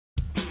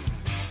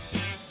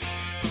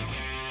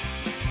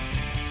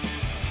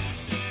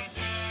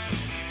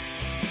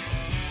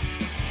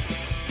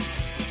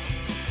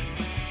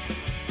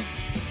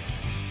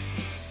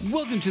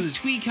Welcome to the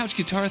Tweed Couch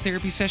Guitar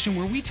Therapy session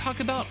where we talk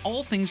about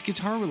all things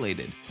guitar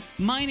related.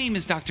 My name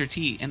is Dr.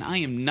 T and I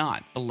am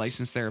not a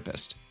licensed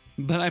therapist,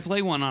 but I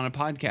play one on a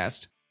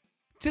podcast.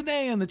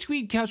 Today on the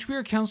Tweed Couch we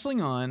are counseling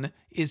on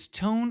is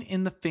tone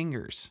in the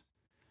fingers.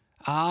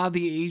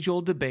 The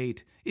age-old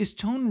debate, is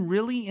tone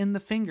really in the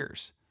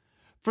fingers?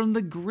 From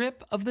the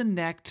grip of the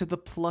neck to the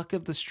pluck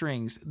of the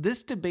strings,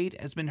 this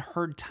debate has been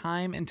heard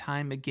time and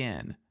time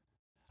again.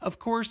 Of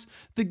course,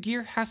 the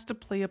gear has to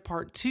play a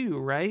part too,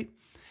 right?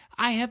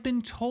 I have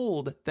been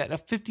told that a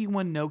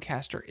 51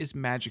 Nocaster is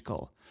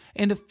magical,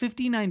 and a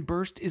 59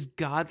 Burst is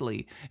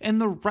godly, and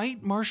the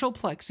right Marshall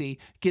Plexi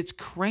gets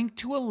cranked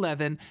to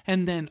 11,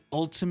 and then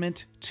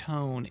ultimate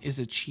tone is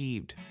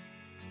achieved.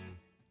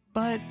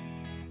 But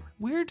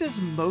where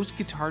does most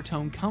guitar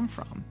tone come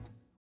from?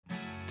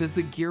 Does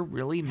the gear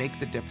really make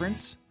the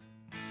difference?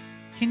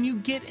 Can you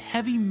get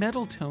heavy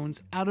metal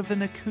tones out of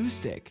an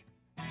acoustic?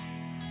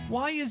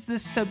 Why is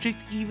this subject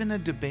even a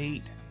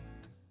debate?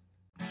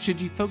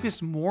 Should you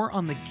focus more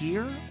on the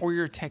gear or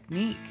your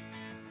technique?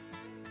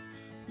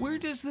 Where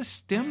does this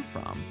stem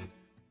from?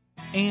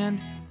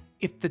 And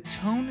if the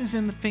tone is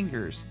in the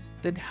fingers,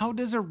 then how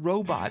does a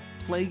robot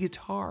play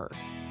guitar?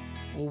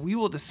 Well, we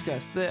will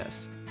discuss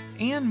this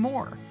and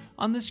more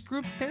on this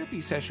group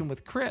therapy session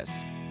with Chris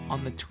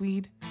on the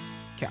Tweed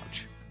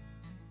Couch.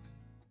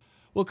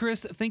 Well,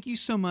 Chris, thank you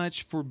so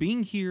much for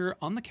being here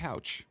on the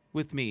couch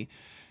with me.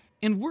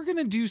 And we're going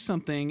to do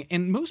something,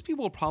 and most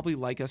people will probably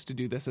like us to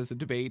do this as a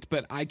debate,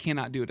 but I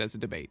cannot do it as a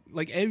debate.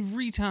 Like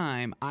every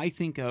time I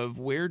think of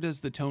where does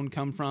the tone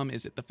come from,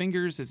 is it the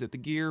fingers, is it the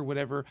gear,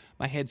 whatever,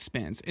 my head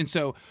spins. And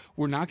so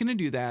we're not going to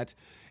do that.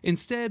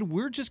 Instead,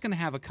 we're just going to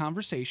have a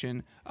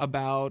conversation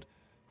about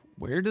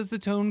where does the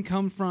tone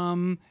come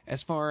from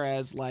as far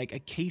as like a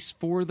case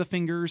for the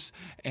fingers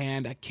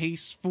and a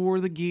case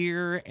for the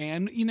gear.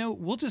 And,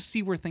 we'll just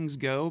see where things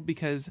go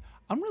because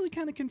I'm really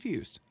kind of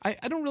confused. I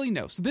don't really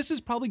know. So this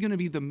is probably going to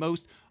be the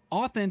most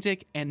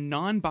authentic and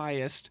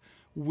non-biased.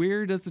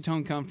 Where does the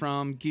tone come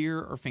from,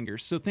 gear or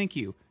fingers? So thank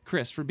you,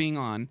 Chris, for being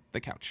on the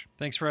couch.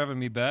 Thanks for having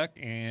me back.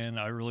 And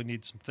I really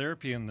need some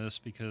therapy in this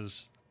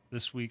because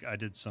this week I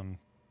did some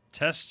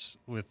tests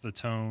with the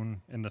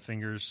tone in the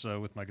fingers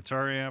with my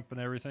guitar amp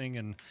and everything,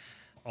 and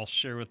I'll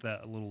share with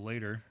that a little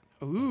later.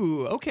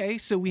 Ooh, okay.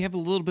 So we have a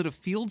little bit of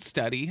field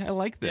study. I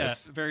like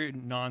this. Yeah, very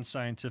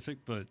non-scientific,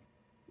 but...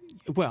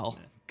 Well,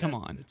 come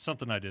on. It's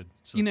something I did.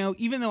 So.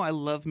 Even though I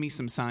love me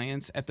some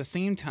science, at the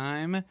same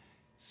time,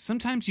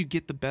 sometimes you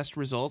get the best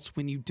results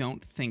when you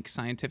don't think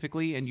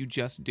scientifically and you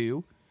just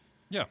do.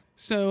 Yeah.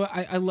 So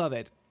I love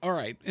it. All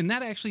right. And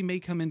that actually may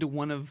come into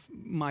one of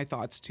my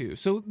thoughts too.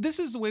 So this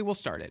is the way we'll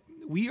start it.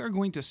 We are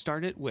going to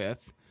start it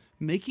with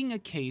making a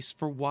case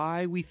for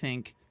why we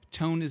think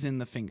tone is in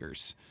the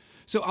fingers.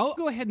 So I'll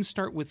go ahead and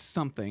start with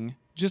something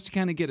just to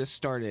kind of get us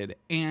started.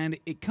 And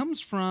it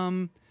comes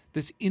from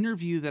this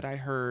interview that I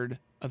heard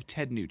of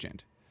Ted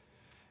Nugent.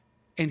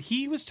 And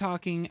he was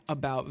talking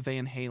about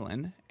Van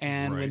Halen.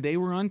 And when they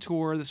were on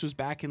tour, this was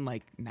back in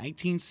like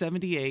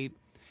 1978.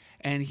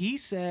 And he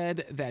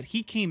said that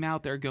he came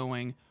out there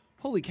going,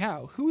 holy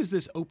cow, who is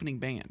this opening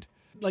band?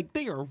 Like,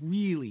 they are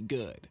really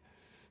good.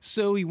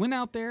 So he went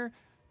out there,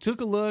 took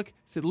a look,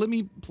 said, let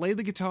me play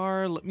the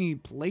guitar, let me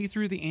play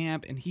through the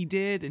amp. And he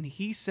did. And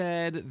he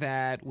said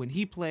that when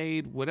he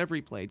played, whatever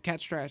he played,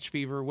 Cat Scratch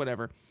Fever,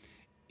 whatever,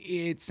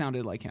 it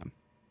sounded like him.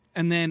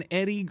 And then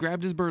Eddie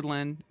grabbed his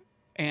Birdland,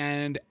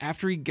 and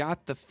after he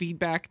got the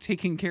feedback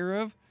taken care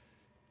of,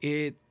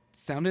 it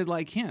sounded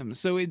like him.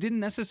 So it didn't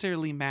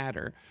necessarily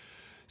matter.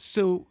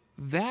 So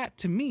that,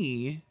 to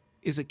me,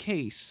 is a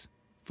case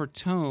for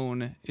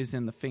tone is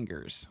in the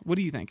fingers. What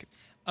do you think?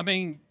 I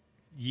mean,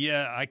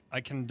 yeah, I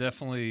can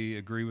definitely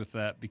agree with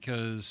that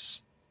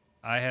because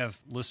I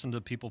have listened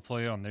to people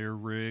play on their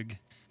rig,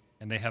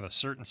 and they have a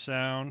certain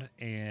sound,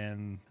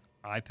 and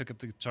I pick up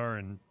the guitar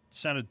and it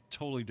sounded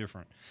totally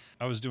different.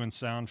 I was doing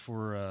sound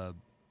for,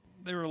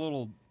 they were a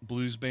little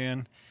blues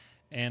band,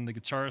 and the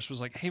guitarist was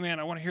like, hey, man,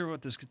 I want to hear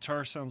what this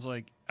guitar sounds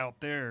like out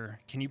there.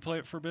 Can you play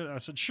it for a bit? And I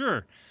said,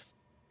 sure.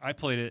 I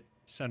played it.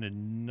 Sounded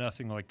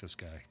nothing like this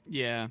guy.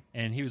 Yeah.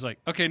 And he was like,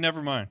 okay,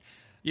 never mind.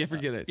 Yeah,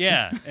 forget it.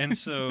 Yeah. And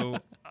so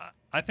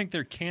I think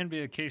there can be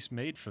a case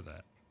made for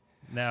that.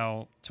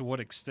 Now, to what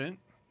extent?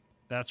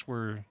 That's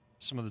where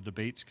some of the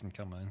debates can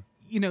come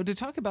in. To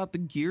talk about the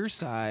gear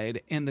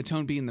side and the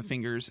tone being the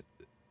fingers,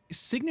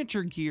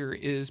 signature gear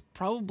is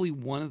probably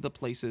one of the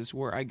places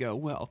where I go,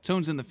 well,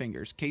 tone's in the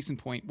fingers. Case in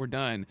point, we're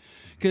done.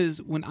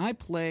 Because when I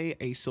play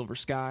a Silver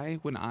Sky,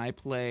 when I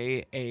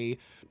play a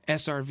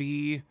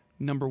SRV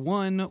number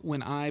one,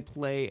 when I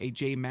play a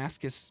J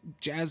Mascis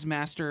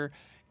Jazzmaster,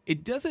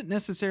 it doesn't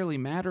necessarily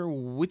matter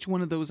which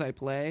one of those I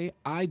play.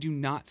 I do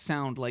not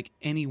sound like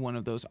any one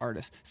of those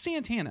artists.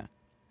 Santana.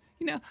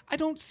 I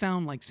don't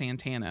sound like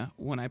Santana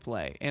when I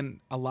play. And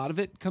a lot of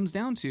it comes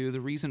down to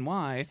the reason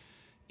why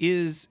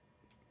is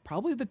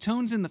probably the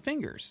tones in the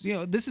fingers.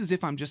 This is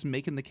if I'm just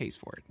making the case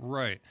for it.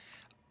 Right.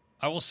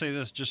 I will say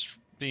this, just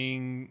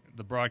being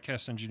the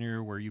broadcast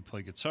engineer where you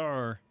play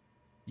guitar,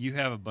 you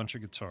have a bunch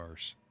of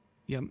guitars.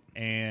 Yep.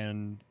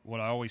 And what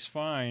I always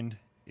find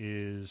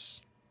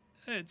is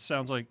it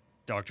sounds like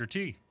Dr.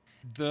 T.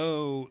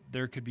 Though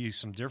there could be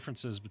some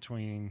differences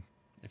between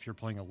if you're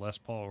playing a Les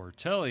Paul or a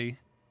Tele.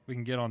 We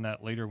can get on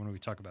that later when we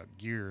talk about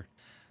gear.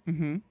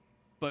 Mm-hmm.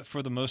 But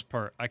for the most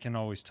part, I can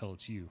always tell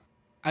it's you.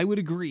 I would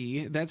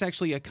agree. That's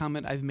actually a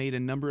comment I've made a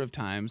number of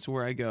times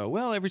where I go,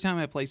 well, every time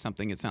I play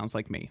something, it sounds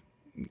like me.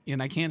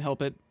 And I can't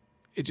help it.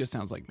 It just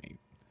sounds like me.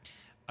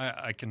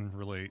 I can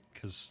relate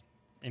because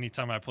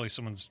anytime I play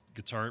someone's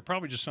guitar, it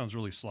probably just sounds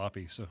really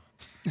sloppy. So,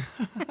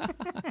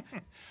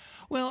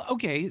 Well,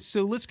 okay,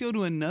 so let's go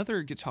to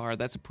another guitar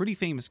that's a pretty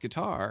famous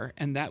guitar,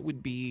 and that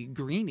would be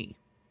Greenie,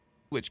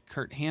 which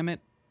Kirk Hammett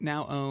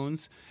now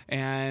owns,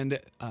 and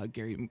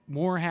Gary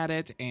Moore had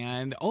it,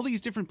 and all these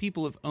different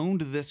people have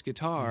owned this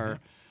guitar.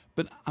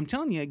 But I'm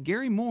telling you,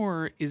 Gary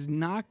Moore is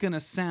not going to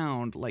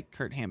sound like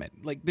Kirk Hammett.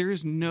 Like,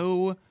 there's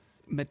no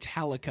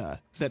Metallica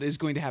that is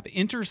going to happen.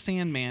 Enter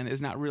Sandman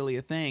is not really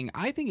a thing.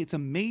 I think it's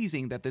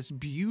amazing that this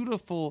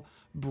beautiful,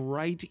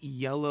 bright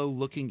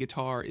yellow-looking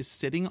guitar is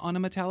sitting on a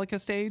Metallica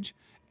stage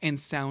and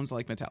sounds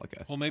like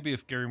Metallica. well, maybe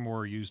if Gary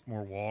Moore used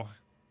more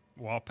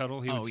wah pedal,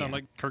 he would sound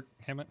like Kirk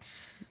Hammett.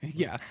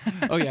 Yeah.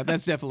 Oh, yeah,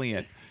 that's definitely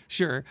it.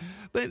 Sure.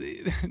 But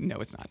no,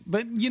 it's not.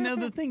 But,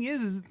 the thing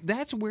is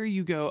that's where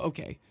you go,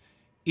 okay,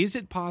 is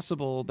it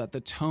possible that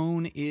the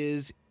tone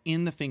is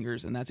in the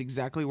fingers? And that's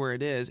exactly where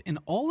it is. And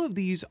all of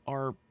these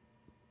are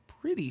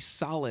pretty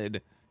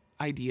solid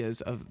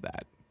ideas of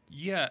that.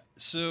 Yeah.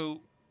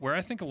 So where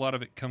I think a lot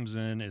of it comes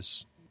in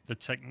is the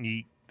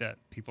technique that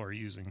people are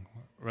using,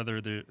 whether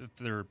if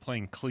they're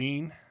playing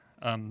clean.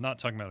 I'm not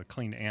talking about a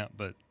clean amp,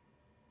 but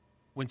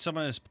when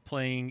someone is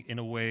playing in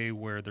a way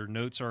where their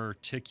notes are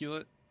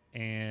articulate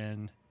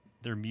and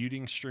they're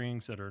muting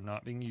strings that are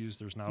not being used,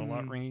 there's not a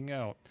lot ringing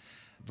out,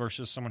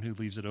 versus someone who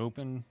leaves it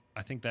open,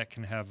 I think that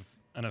can have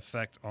an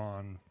effect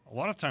on a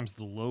lot of times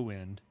the low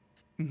end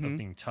of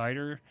being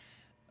tighter,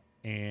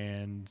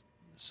 and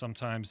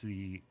sometimes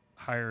the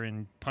higher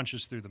end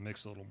punches through the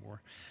mix a little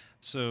more.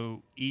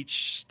 So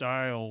each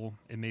style,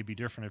 it may be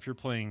different. If you're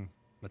playing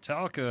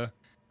Metallica,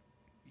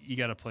 you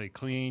got to play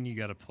clean, you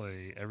got to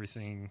play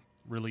everything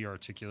really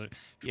articulate.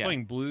 If you're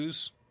playing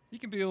blues, you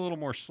can be a little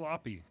more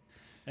sloppy.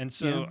 And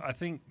so I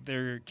think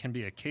there can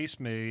be a case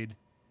made.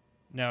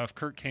 Now, if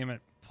Kirk Hammett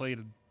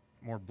played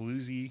more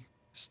bluesy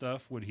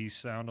stuff, would he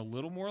sound a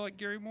little more like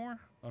Gary Moore?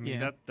 I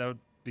mean, that would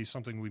be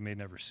something we may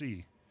never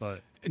see.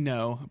 But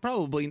no,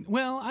 probably.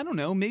 Well, I don't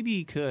know. Maybe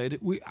he could.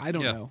 I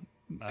don't know.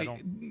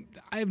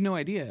 I have no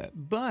idea.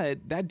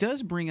 But that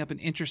does bring up an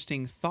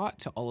interesting thought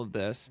to all of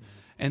this.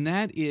 And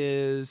that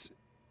is,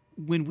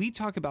 when we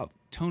talk about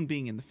tone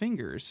being in the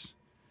fingers,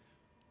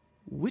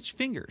 which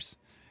fingers?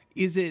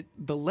 Is it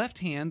the left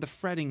hand, the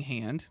fretting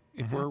hand,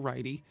 if we're a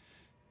righty,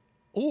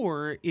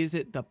 or is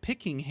it the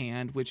picking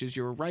hand, which is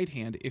your right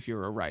hand if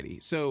you're a righty?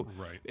 So,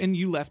 and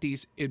you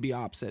lefties, it'd be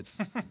opposite.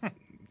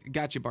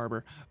 Gotcha,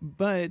 Barber.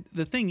 But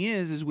the thing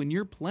is when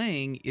you're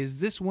playing, is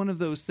this one of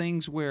those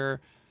things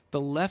where the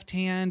left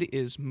hand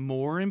is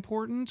more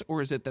important,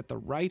 or is it that the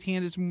right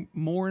hand is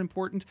more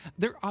important?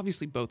 They're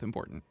obviously both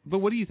important. But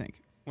what do you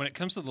think? When it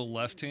comes to the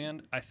left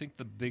hand, I think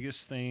the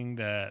biggest thing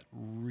that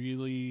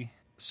really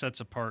sets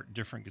apart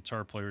different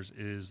guitar players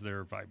is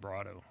their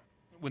vibrato.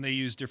 When they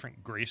use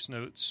different grace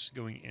notes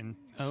going in,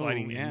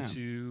 sliding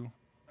into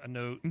a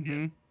note,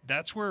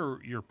 that's where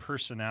your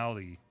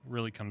personality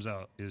really comes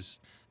out, is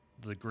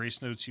the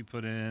grace notes you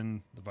put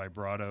in, the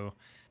vibrato,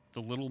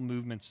 the little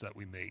movements that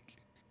we make.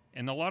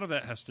 And a lot of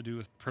that has to do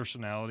with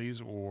personalities,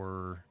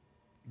 or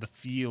the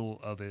feel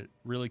of it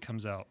really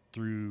comes out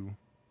through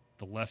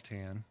the left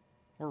hand,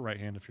 or right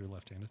hand if you're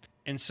left-handed.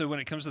 And so when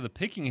it comes to the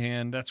picking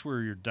hand, that's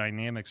where your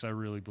dynamics, I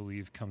really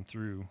believe, come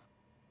through.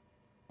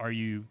 Are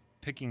you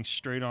picking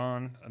straight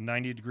on a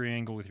 90-degree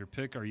angle with your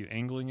pick? Are you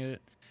angling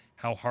it?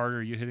 How hard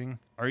are you hitting?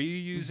 Are you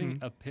using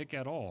a pick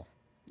at all?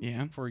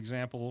 Yeah. For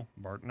example,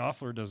 Mark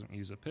Knopfler doesn't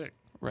use a pick.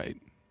 Right.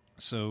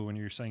 So when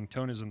you're saying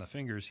tone is in the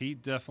fingers, he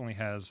definitely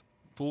has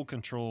full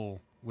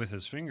control with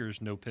his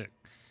fingers, no pick.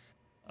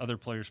 Other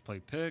players play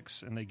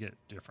picks, and they get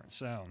different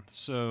sound.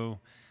 So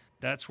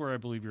that's where I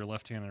believe your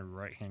left hand and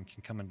right hand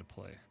can come into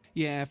play.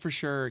 Yeah, for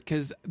sure.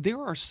 Because there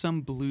are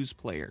some blues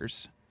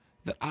players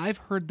that I've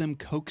heard them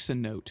coax a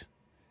note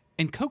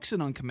and coax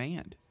it on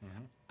command.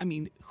 I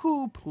mean,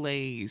 who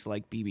plays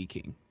like B.B.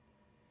 King?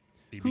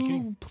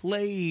 Who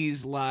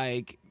plays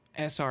like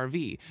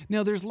SRV?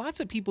 Now, there's lots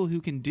of people who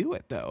can do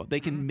it, though. They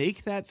can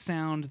make that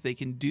sound. They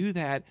can do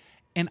that.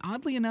 And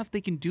oddly enough, they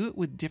can do it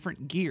with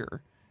different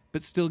gear,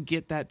 but still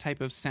get that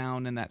type of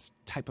sound and that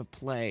type of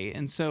play.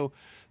 And so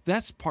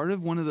that's part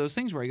of one of those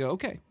things where I go,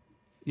 okay,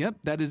 yep,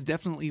 that is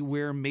definitely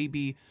where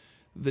maybe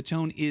the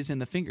tone is in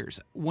the fingers.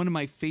 One of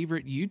my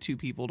favorite YouTube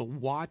people to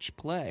watch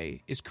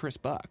play is Chris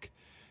Buck.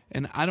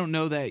 And I don't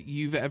know that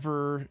you've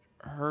ever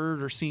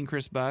heard or seen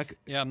Chris Buck.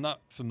 Yeah, I'm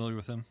not familiar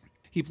with him.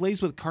 He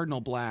plays with Cardinal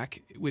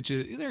Black, which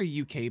is they're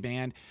a UK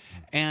band.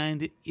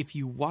 And if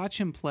you watch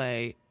him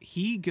play,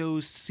 he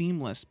goes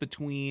seamless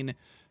between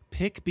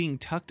pick being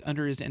tucked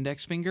under his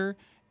index finger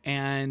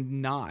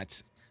and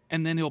not.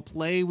 and then he'll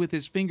play with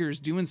his fingers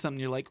doing something.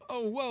 You're like,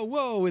 oh, whoa,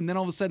 whoa. And then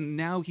all of a sudden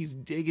now he's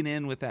digging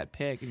in with that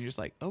pick. And you're just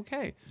like,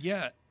 okay.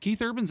 Yeah.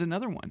 Keith Urban's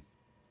another one.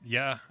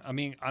 Yeah. I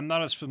mean, I'm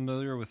not as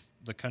familiar with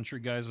the country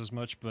guys as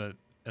much, but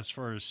as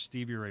far as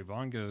Stevie Ray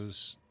Vaughan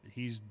goes,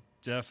 he's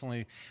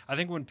definitely, I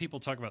think when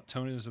people talk about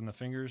tones and the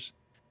fingers,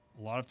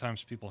 a lot of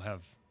times people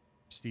have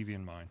Stevie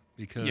in mind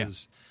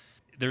because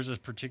there's a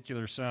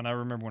particular sound. I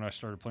remember when I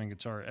started playing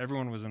guitar,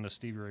 everyone was into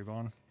Stevie Ray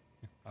Vaughan.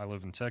 I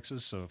live in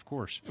Texas, so of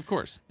course. Of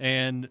course.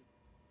 And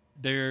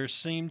there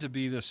seemed to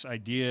be this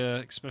idea,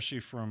 especially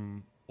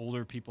from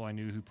older people I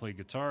knew who played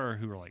guitar,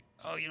 who were like,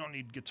 oh, you don't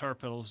need guitar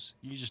pedals.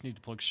 You just need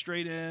to plug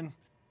straight in.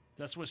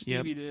 That's what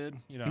Stevie did,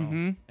 you know.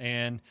 Mm-hmm.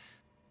 And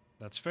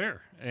that's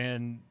fair.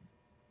 And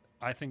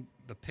I think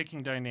the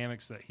picking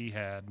dynamics that he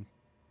had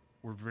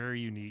were very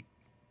unique.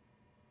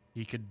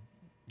 He could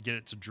get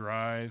it to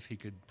drive. He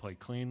could play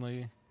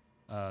cleanly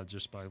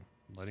just by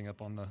letting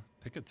up on the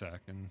pick attack.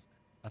 And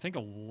I think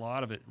a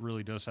lot of it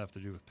really does have to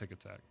do with pick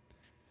attack.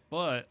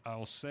 But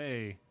I'll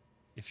say,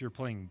 if you're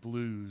playing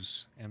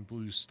blues and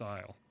blues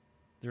style,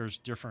 there's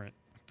different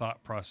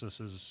thought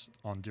processes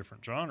on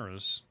different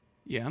genres.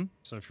 Yeah.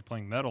 So if you're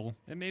playing metal,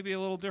 it may be a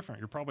little different.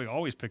 You're probably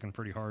always picking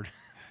pretty hard.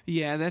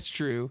 Yeah, that's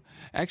true.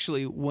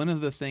 Actually, one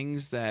of the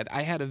things that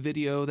I had a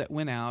video that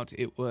went out,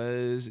 it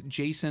was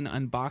Jason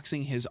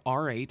unboxing his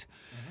R8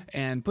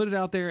 and put it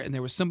out there. And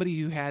there was somebody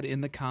who had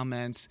in the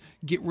comments,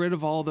 get rid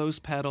of all those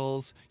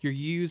pedals. You're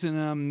using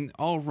them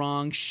all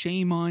wrong.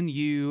 Shame on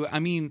you. I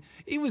mean,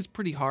 it was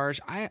pretty harsh.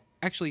 I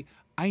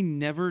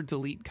never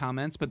delete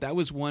comments, but that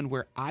was one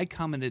where I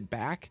commented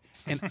back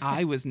and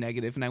I was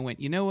negative. And I went,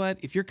 you know what?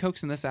 If you're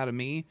coaxing this out of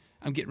me,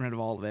 I'm getting rid of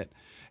all of it.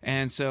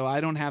 And so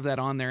I don't have that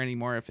on there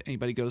anymore if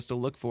anybody goes to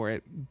look for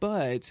it.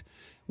 But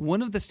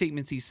one of the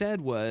statements he said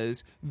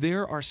was,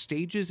 there are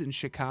stages in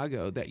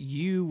Chicago that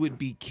you would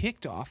be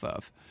kicked off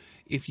of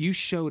if you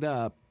showed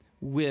up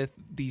with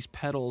these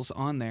pedals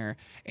on there.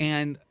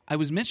 And I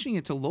was mentioning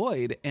it to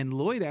Lloyd, and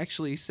Lloyd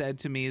actually said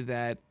to me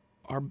that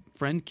our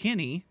friend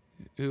Kenny,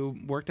 who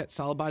worked at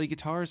Solid Body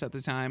Guitars at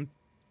the time,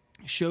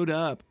 showed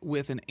up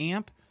with an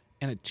amp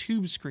and a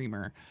tube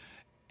screamer.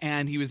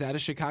 And he was at a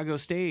Chicago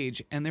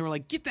stage, and they were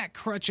like, get that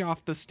crutch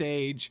off the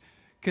stage,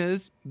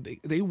 because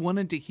they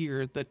wanted to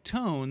hear the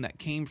tone that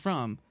came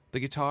from the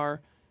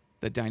guitar,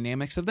 the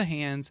dynamics of the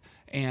hands,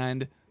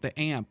 and the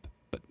amp.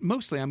 But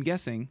mostly, I'm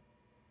guessing,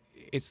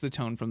 it's the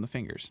tone from the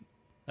fingers.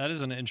 That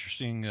is an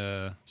interesting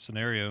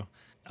scenario.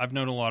 I've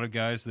known a lot of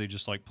guys, they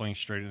just like playing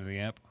straight into the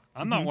amp.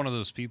 I'm not one of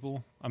those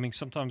people. I mean,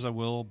 sometimes I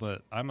will,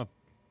 but I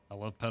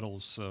love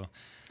pedals, so...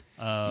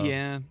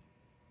 yeah.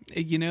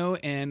 You know,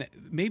 and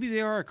maybe they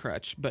are a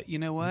crutch, but you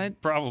know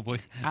what? Probably.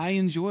 I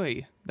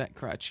enjoy that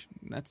crutch.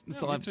 That's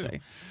all I have to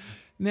say.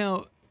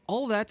 Now,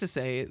 all that to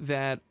say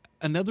that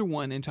another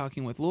one in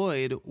talking with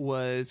Lloyd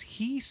was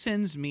he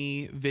sends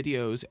me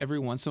videos every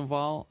once in a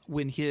while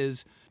when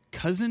his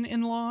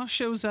cousin-in-law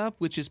shows up,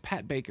 which is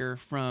Pat Baker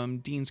from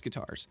Dean's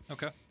Guitars.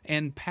 Okay.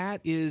 And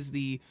Pat is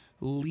the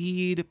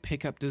lead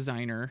pickup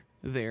designer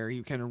there.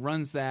 He kind of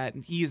runs that,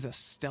 and he is a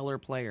stellar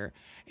player.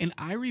 And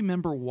I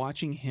remember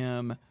watching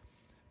him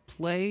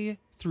play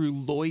through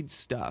Lloyd's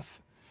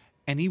stuff,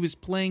 and he was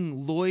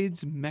playing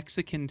Lloyd's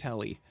Mexican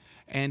Telly,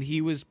 and he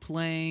was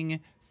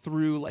playing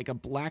through like a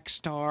Black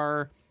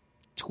Star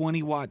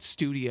 20-watt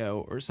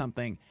studio or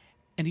something,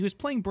 and he was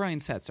playing Brian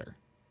Setzer,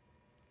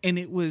 and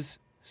it was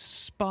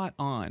spot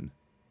on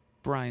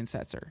Brian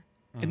Setzer.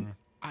 And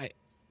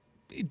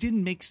it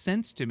didn't make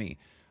sense to me,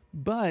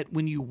 but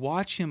when you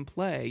watch him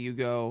play, you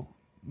go,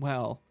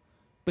 well,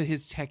 but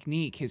his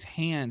technique, his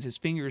hands, his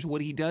fingers,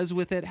 what he does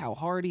with it, how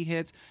hard he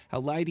hits,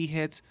 how light he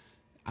hits,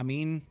 I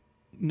mean,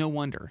 no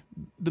wonder.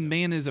 The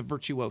man is a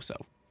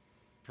virtuoso.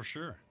 For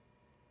sure.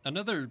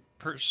 Another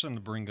person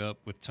to bring up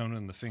with tone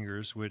in the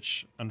fingers,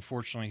 which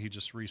unfortunately he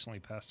just recently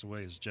passed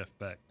away, is Jeff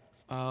Beck.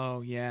 Oh,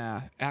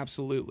 yeah,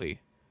 absolutely.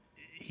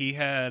 He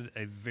had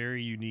a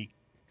very unique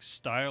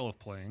style of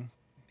playing.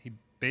 He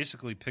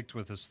basically picked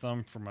with his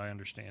thumb, from my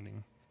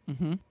understanding.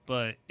 Mm-hmm.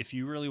 But if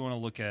you really want to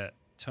look at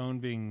tone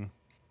being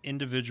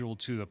individual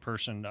to a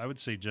person, I would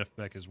say Jeff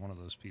Beck is one of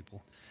those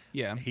people.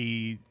 Yeah.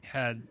 He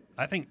had,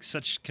 I think,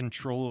 such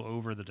control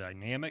over the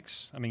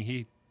dynamics. I mean,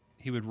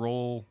 he would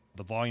roll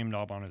the volume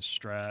knob on his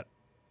Strat,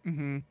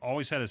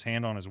 always had his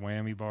hand on his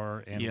whammy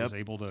bar, and was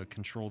able to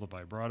control the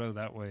vibrato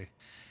that way.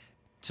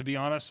 To be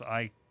honest,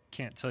 I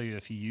can't tell you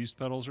if he used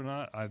pedals or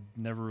not. I've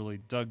never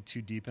really dug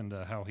too deep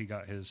into how he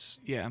got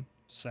his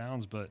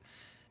sounds, but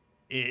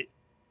it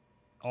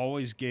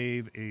always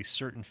gave a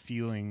certain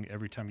feeling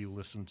every time you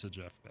listened to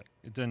Jeff Beck.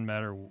 It didn't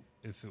matter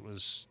if it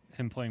was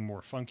him playing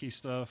more funky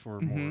stuff or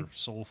more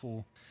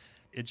soulful.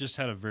 It just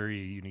had a very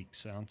unique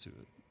sound to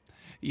it.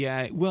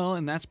 Yeah, well,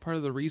 and that's part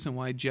of the reason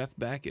why Jeff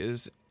Beck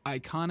is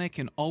iconic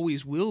and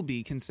always will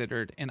be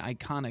considered an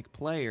iconic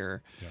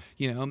player. Yeah.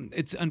 You know,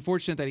 it's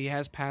unfortunate that he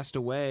has passed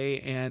away,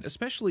 and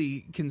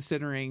especially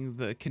considering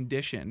the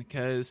condition,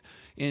 because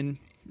in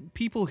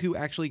people who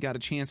actually got a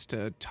chance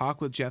to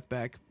talk with Jeff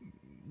Beck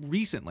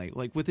recently,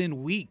 like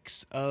within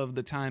weeks of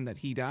the time that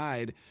he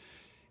died,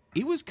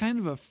 it was kind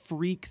of a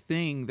freak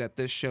thing that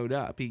this showed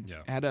up. He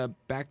Yeah. had a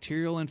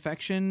bacterial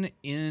infection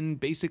in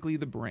basically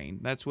the brain.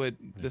 That's what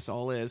this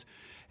all is.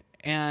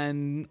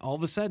 And all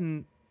of a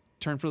sudden,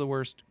 turn for the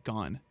worst,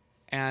 gone.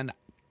 And,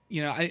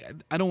 I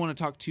don't want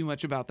to talk too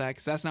much about that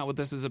because that's not what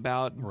this is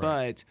about. Right.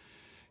 But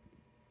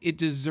it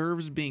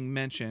deserves being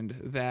mentioned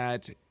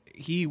that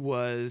he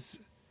was,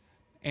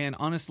 and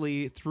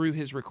honestly, through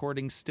his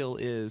recording still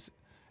is,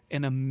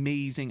 an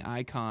amazing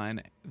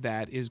icon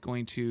that is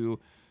going to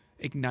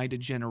ignite a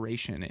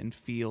generation in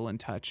feel and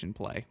touch and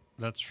play.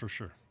 That's for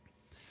sure.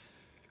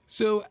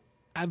 So,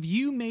 have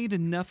you made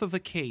enough of a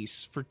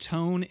case for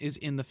Tone is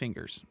in the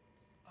fingers?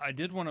 I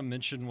did want to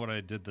mention what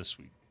I did this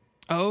week.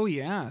 Oh,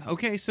 yeah.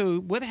 Okay, so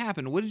what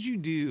happened? What did you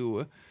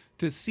do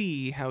to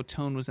see how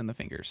Tone was in the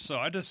fingers? So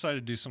I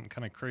decided to do something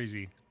kind of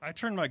crazy. I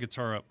turned my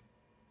guitar up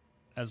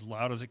as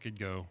loud as it could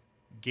go,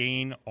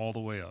 gain all the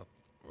way up,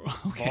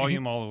 Okay.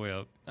 volume all the way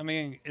up. I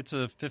mean, it's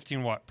a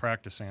 15-watt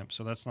practice amp,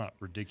 so that's not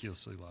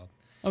ridiculously loud.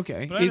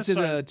 Okay. But I Is it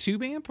a decided-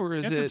 tube amp or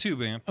is It's it a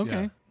tube amp.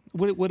 Okay. yeah.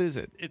 What is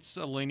it? It's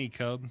a Laney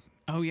Cub.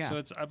 Oh, yeah.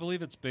 So I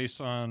believe it's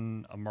based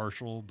on a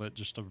Marshall, but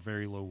just a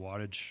very low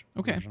wattage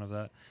Okay. version of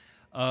that.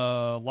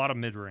 A lot of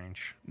mid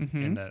range Mhm.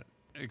 in that,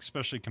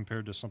 especially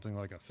compared to something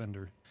like a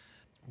Fender.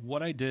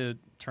 What I did,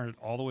 turned it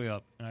all the way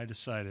up, and I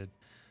decided,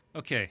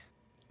 okay,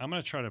 I'm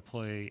going to try to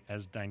play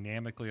as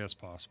dynamically as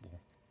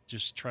possible.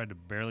 Just try to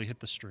barely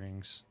hit the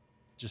strings,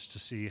 just to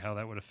see how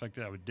that would affect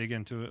it. I would dig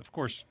into it, of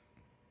course.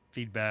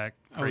 Feedback,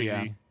 Oh, yeah.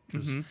 crazy,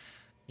 because Mhm.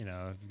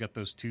 you've got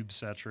those tubes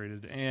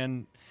saturated.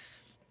 And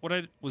what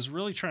I was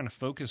really trying to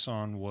focus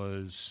on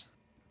was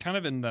kind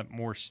of in that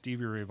more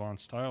Stevie Ray Vaughan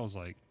styles,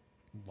 like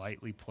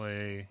lightly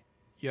play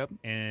Yep.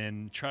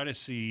 and try to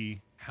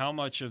see how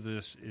much of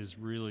this is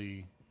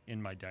really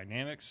in my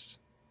dynamics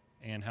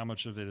and how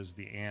much of it is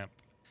the amp.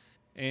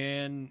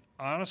 And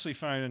I honestly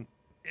find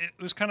it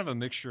was kind of a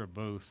mixture of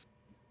both.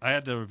 I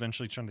had to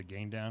eventually turn the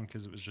gain down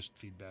because it was just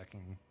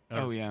feedbacking.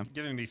 Oh, yeah.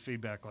 Giving me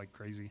feedback like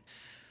crazy,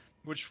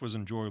 which was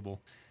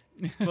enjoyable.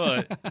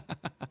 But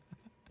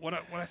what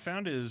I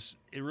found is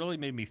it really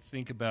made me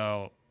think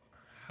about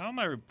how am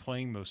I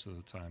playing most of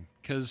the time?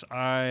 Because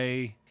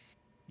I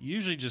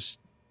usually just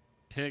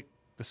pick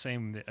the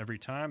same every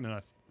time, and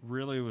I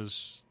really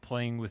was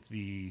playing with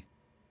the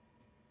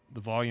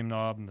volume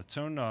knob and the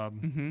tone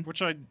knob, Mhm.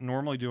 which I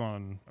normally do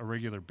on a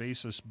regular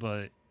basis,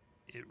 but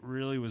it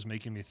really was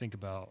making me think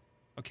about,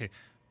 okay,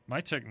 my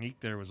technique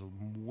there was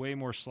way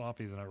more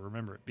sloppy than I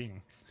remember it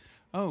being.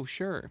 Oh,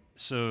 sure.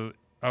 So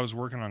I was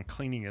working on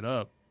cleaning it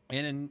up.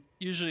 And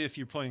usually if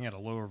you're playing at a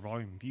lower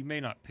volume, you may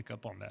not pick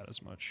up on that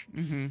as much.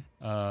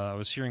 Mm-hmm. I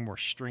was hearing more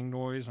string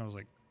noise, and I was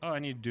like, oh, I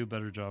need to do a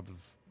better job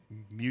of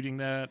muting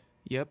that.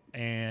 Yep.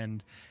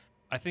 And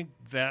I think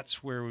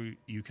that's where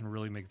you can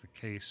really make the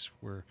case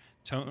where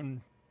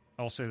tone,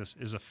 I'll say this,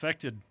 is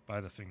affected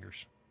by the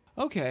fingers.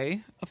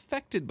 Okay,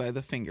 affected by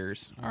the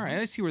fingers. All right,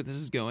 I see where this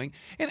is going.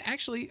 And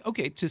actually,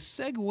 okay, to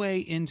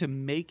segue into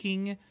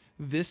making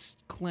this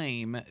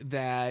claim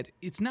that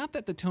it's not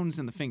that the tone is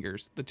in the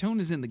fingers, the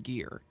tone is in the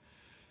gear,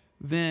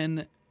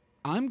 then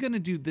I'm going to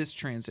do this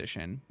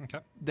transition Okay.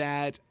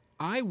 that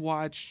I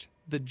watched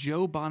the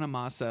Joe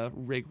Bonamassa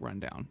rig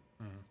rundown.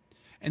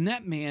 And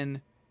that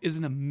man is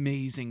an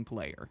amazing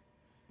player.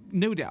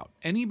 No doubt.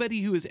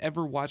 Anybody who has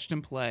ever watched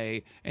him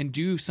play and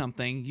do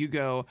something, you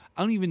go,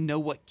 I don't even know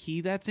what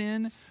key that's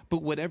in,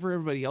 but whatever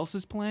everybody else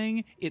is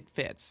playing, it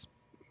fits.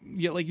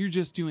 You're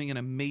just doing an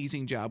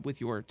amazing job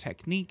with your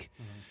technique,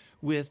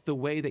 with the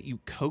way that you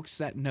coax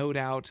that note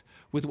out,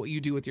 with what you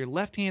do with your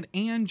left hand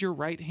and your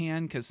right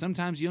hand, because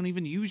sometimes you don't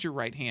even use your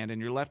right hand and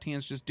your left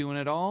hand's just doing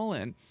it all.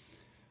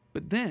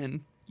 But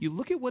then you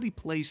look at what he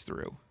plays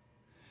through,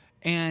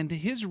 and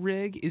his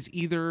rig is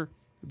either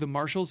the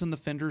Marshalls and the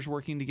Fenders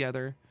working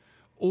together,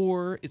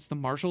 or it's the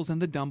Marshalls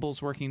and the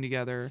Dumbles working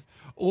together,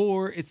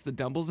 or it's the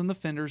Dumbles and the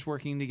Fenders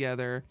working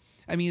together.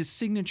 I mean, his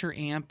signature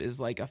amp is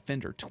like a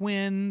Fender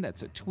Twin.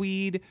 That's a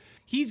Tweed.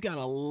 He's got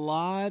a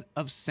lot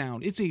of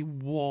sound. It's a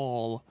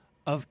wall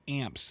of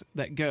amps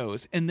that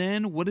goes. And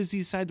then what does he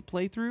decide to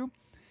play through?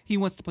 He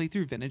wants to play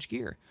through vintage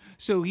gear.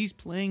 So he's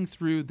playing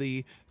through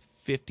the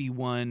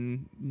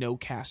 51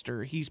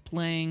 Nocaster. He's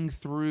playing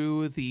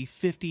through the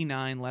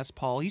 59 Les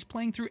Paul. He's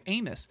playing through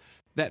Amos,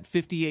 that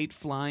 58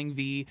 Flying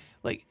V.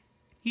 Like,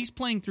 he's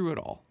playing through it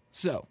all.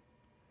 So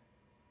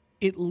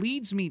it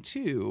leads me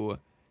to,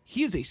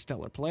 he is a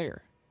stellar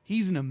player.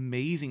 He's an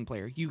amazing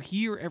player. You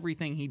hear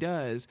everything he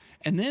does,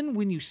 and then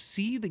when you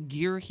see the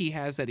gear he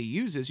has that he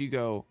uses, you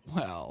go,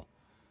 well,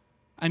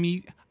 I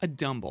mean, a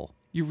Dumble.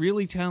 You're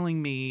really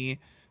telling me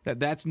that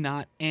that's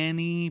not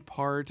any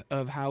part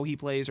of how he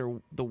plays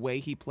or the way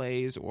he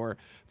plays or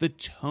the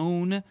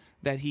tone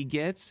that he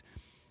gets?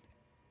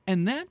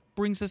 And that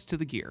brings us to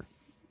the gear.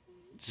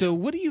 So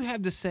what do you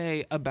have to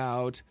say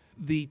about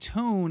the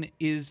tone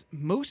is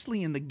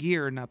mostly in the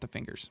gear, not the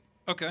fingers?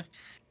 Okay.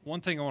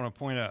 One thing I want to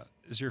point out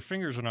is your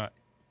fingers are not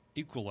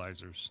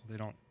equalizers. They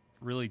don't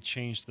really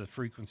change the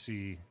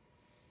frequency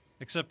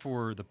except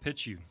for the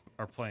pitch you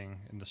are playing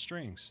in the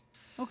strings.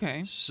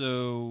 Okay.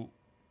 So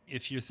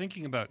if you're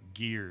thinking about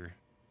gear,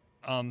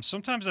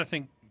 Sometimes I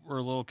think we're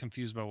a little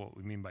confused about what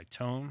we mean by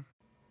tone.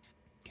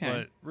 Okay.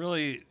 But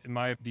really, in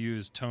my view,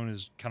 is tone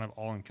is kind of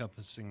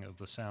all-encompassing of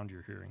the sound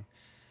you're hearing.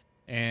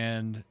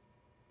 And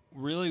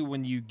really,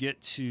 when you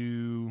get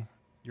to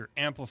your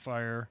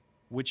amplifier,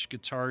 which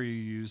guitar you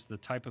use, the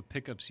type of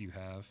pickups you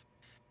have,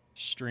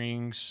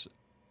 strings,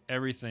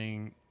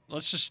 everything.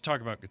 Let's just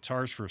talk about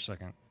guitars for a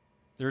second.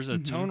 There's a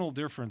tonal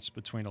difference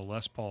between a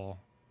Les Paul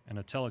and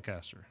a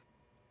Telecaster.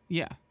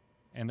 Yeah.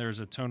 And there's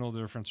a tonal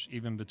difference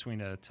even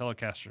between a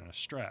Telecaster and a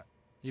Strat,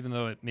 even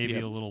though it may be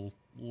a little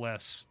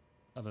less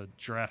of a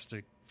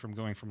drastic from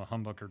going from a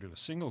humbucker to a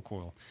single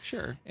coil.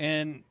 Sure.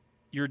 And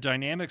your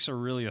dynamics are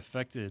really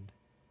affected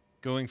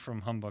going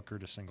from humbucker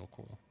to single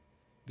coil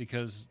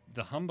because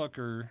the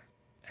humbucker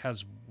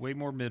has way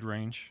more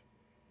mid-range.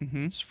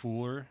 It's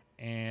fuller,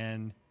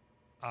 and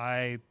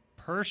I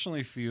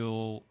personally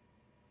feel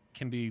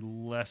can be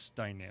less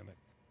dynamic.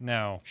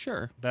 Now,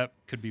 Sure. that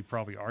could be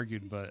probably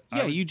argued, but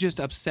Yeah, you just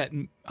upset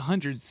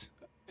hundreds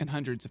and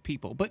hundreds of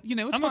people. But, it's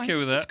I'm fine. okay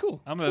with that. It's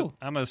cool.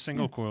 I'm a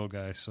single coil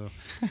guy, so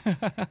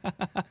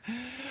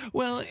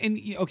Well, and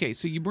okay,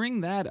 so you bring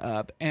that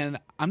up, and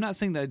I'm not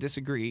saying that I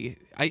disagree.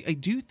 I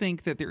do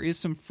think that there is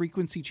some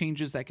frequency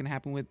changes that can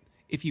happen with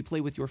if you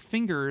play with your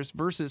fingers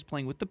versus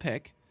playing with the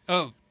pick.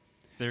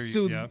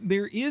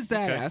 There is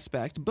that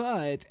aspect,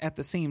 but at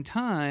the same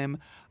time,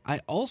 I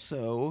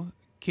also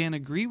can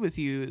agree with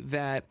you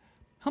that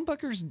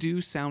humbuckers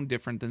do sound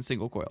different than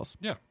single coils.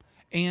 Yeah.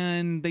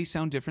 And they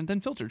sound different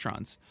than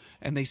Filtertrons,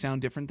 and they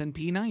sound different than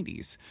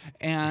P90s.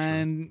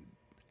 And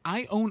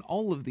I own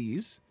all of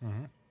these,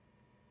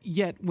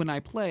 yet when I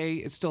play,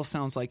 it still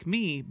sounds like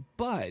me.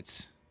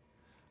 But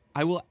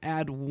I will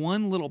add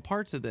one little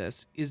part to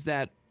this, is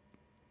that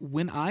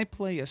when I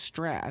play a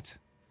Strat,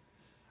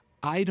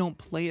 I don't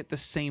play it the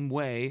same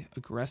way,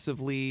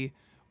 aggressively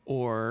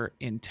or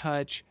in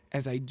touch,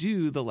 as I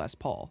do the Les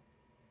Paul.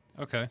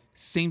 Okay.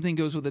 Same thing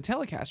goes with a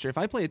Telecaster. If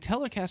I play a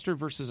Telecaster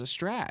versus a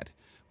Strat,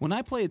 when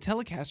I play a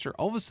Telecaster,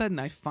 all of a sudden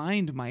I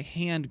find my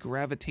hand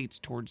gravitates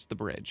towards the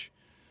bridge.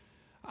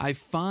 I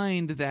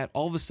find that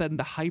all of a sudden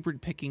the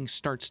hybrid picking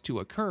starts to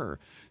occur.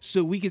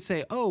 So we could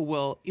say, oh,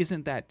 well,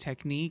 isn't that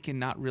technique and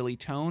not really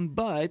tone?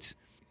 But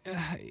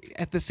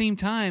at the same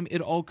time, it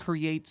all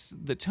creates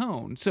the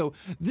tone. So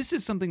this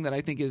is something that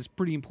I think is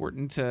pretty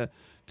important to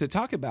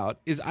talk about,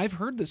 is I've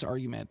heard this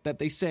argument that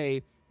they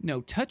say, no,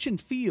 touch and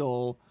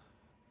feel,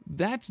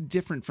 that's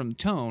different from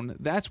tone.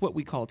 That's what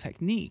we call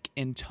technique.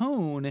 And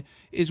tone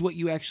is what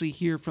you actually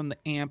hear from the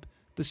amp,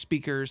 the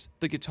speakers,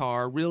 the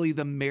guitar, really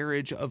the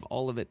marriage of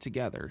all of it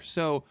together.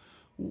 So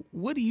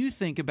what do you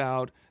think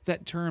about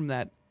that term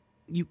that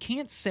you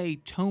can't say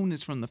tone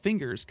is from the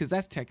fingers because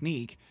that's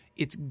technique.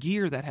 It's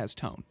gear that has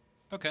tone.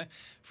 Okay.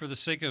 For the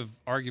sake of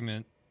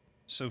argument,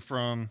 so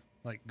from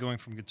like going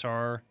from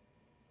guitar,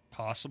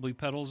 possibly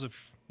pedals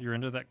if you're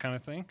into that kind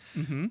of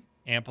thing,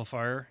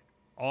 amplifier,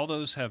 all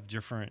those have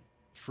different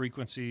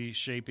frequency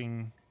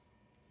shaping.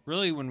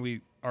 Really, when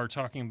we are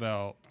talking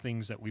about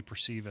things that we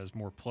perceive as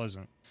more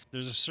pleasant,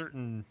 there's a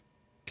certain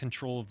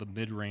control of the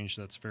mid-range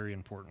that's very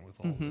important with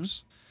all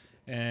this.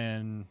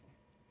 And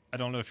I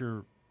don't know if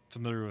you're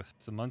familiar with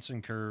the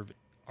Munson curve.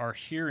 Our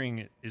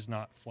hearing is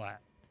not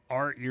flat.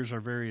 Our ears are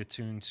very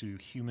attuned to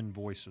human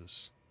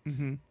voices.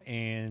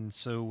 And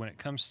so when it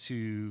comes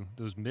to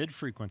those mid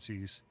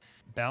frequencies,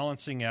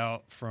 balancing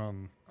out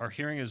from our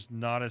hearing is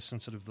not as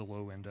sensitive to the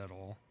low end at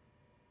all.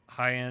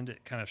 High end,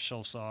 it kind of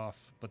shelves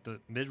off, but the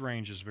mid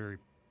range is very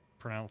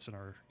pronounced in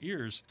our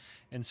ears.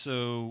 And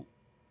so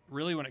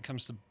really when it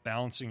comes to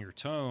balancing your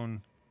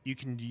tone, you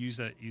can use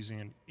that using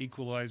an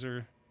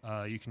equalizer.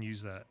 You can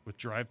use that with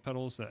drive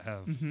pedals that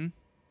have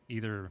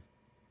either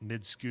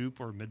mid scoop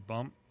or mid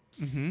bump.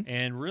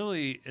 And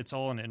really it's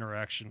all an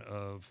interaction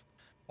of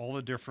all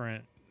the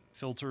different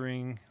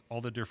filtering,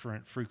 all the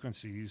different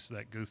frequencies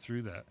that go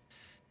through that.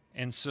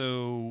 And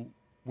so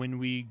when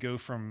we go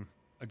from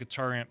a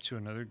guitar amp to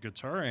another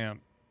guitar amp,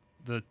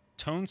 the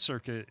tone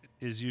circuit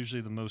is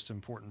usually the most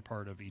important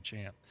part of each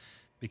amp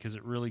because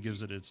it really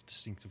gives it its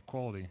distinctive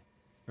quality.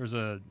 There's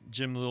a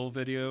Jim Lill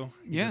video.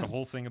 He did a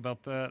whole thing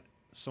about that.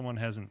 Someone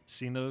hasn't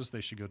seen those,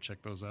 they should go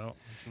check those out.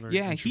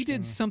 Yeah, he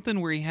did something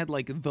where he had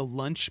like the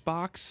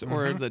lunchbox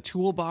or the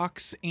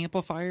toolbox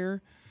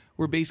amplifier,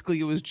 where basically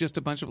it was just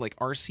a bunch of like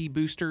RC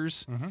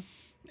boosters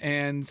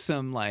and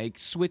some like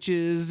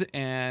switches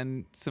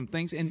and some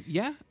things. And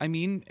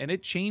and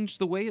it changed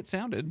the way it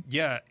sounded.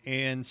 Yeah,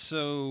 and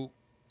so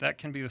that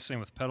can be the same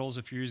with pedals.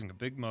 If you're using a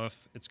big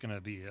muff, it's going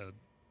to be a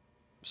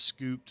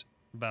scooped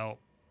about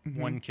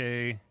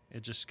 1K.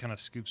 It just kind of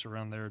scoops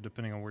around there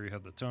depending on where you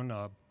have the tone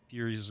knob. If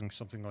you're using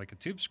something like a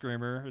tube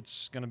screamer,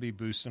 it's going to be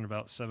boosting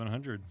about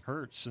 700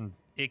 hertz, and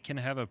it can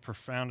have a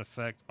profound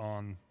effect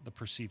on the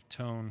perceived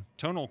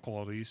tonal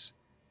qualities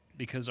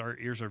because our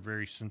ears are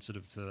very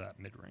sensitive to that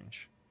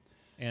mid-range.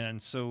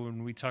 And so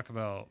when we talk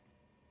about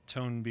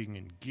tone being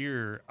in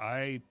gear,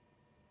 I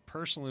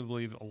personally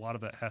believe a lot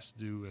of that has to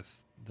do with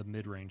the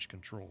mid-range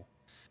control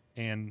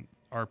and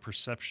our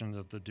perception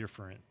of the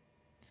different,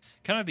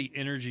 kind of the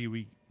energy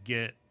we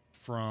get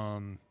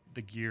from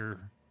the gear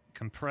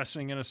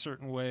compressing in a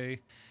certain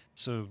way.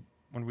 So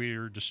when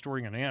we're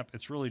distorting an amp,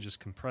 it's really just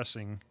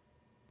compressing.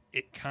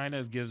 It kind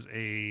of gives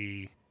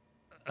a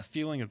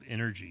feeling of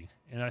energy.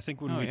 And I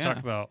think when we talk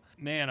about,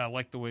 man, I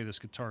like the way this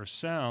guitar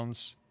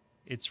sounds,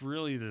 it's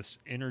really this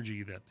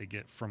energy that they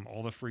get from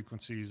all the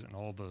frequencies and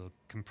all the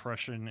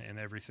compression and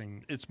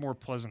everything. It's more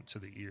pleasant to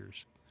the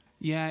ears.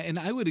 Yeah, and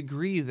I would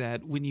agree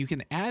that when you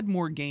can add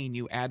more gain,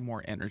 you add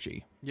more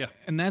energy. Yeah.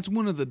 And that's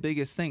one of the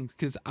biggest things,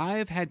 because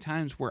I've had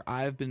times where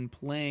I've been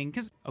playing,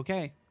 because,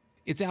 okay,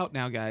 it's out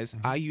now, guys.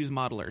 I use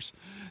modelers.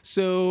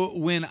 So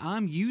when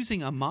I'm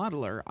using a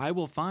modeler, I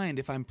will find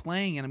if I'm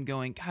playing and I'm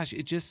going, gosh,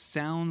 it just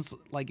sounds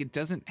like it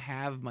doesn't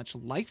have much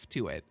life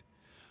to it.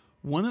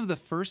 One of the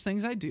first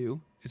things I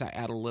do is I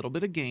add a little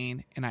bit of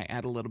gain and I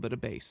add a little bit of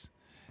bass.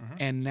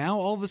 And now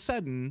all of a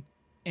sudden,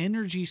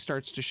 energy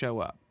starts to show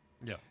up.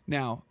 Yeah.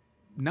 Now,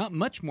 not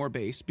much more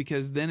bass,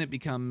 because then it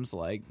becomes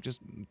like just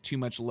too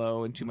much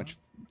low and too much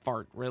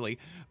fart, really.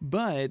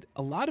 But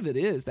a lot of it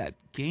is that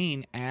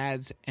gain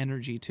adds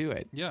energy to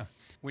it. Yeah.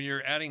 When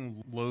you're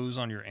adding lows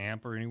on your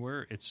amp or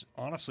anywhere, it's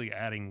honestly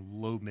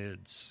adding low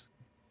mids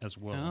as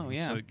well. Oh,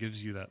 yeah. So it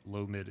gives you that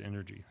low mid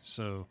energy.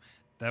 So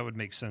that would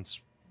make sense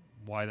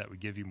why that would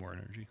give you more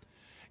energy.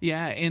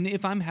 Yeah, and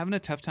if I'm having a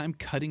tough time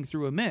cutting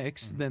through a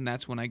mix, then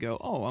that's when I go,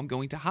 oh, I'm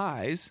going to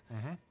highs.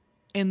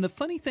 And the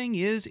funny thing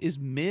is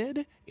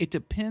mid, it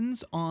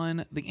depends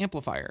on the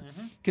amplifier.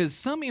 Because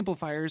some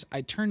amplifiers,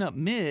 I turn up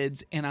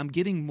mids and I'm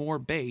getting more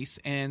bass.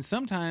 And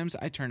sometimes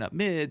I turn up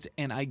mids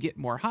and I get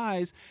more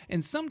highs.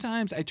 And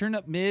sometimes I turn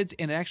up mids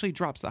and it actually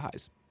drops the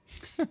highs.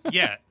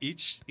 Yeah,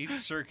 each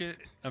circuit,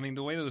 I mean,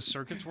 the way those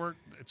circuits work,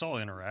 it's all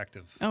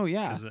interactive. Oh,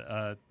 yeah.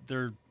 Because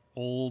they're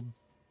old,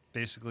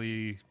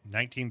 basically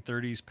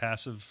 1930s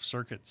passive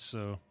circuits.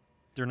 So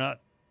they're not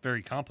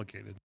very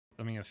complicated.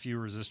 I mean, a few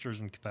resistors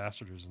and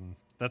capacitors, and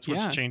that's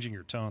what's changing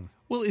your tone.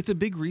 Well, it's a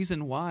big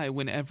reason why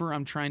whenever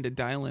I'm trying to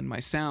dial in my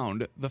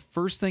sound, the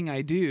first thing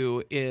I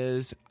do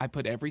is I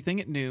put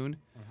everything at noon.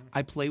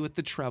 I play with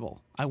the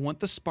treble. I want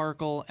the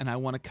sparkle, and I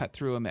want to cut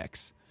through a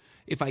mix.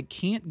 If I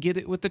can't get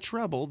it with the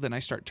treble, then I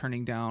start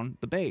turning down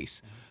the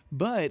bass.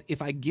 But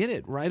if I get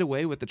it right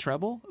away with the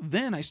treble,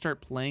 then I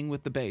start playing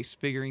with the bass,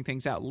 figuring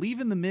things out,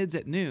 leaving the mids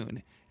at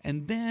noon,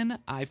 and then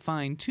I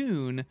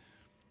fine-tune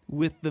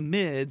with the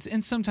mids,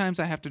 and sometimes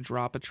I have to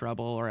drop a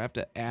treble or I have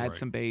to add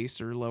some bass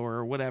or lower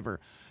or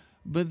whatever.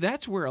 But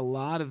that's where a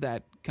lot of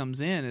that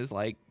comes in, is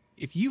like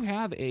if you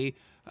have a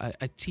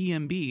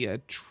TMB, a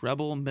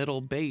treble middle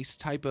bass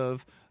type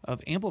of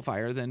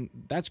amplifier, then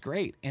that's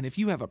great. And if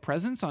you have a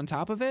presence on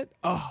top of it,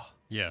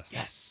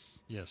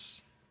 yes.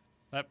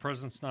 That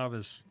presence knob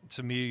is,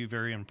 to me,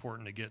 very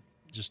important to get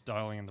just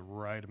dialing in the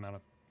right amount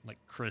of like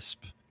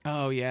crisp.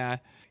 Oh, yeah.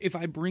 If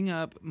I bring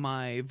up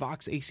my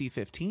Vox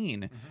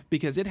AC15,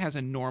 because it has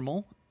a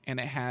normal and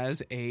it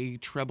has a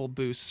treble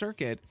boost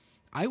circuit,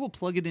 I will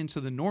plug it into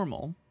the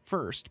normal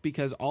first,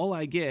 because all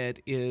I get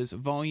is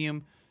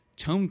volume,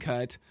 tone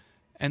cut,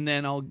 and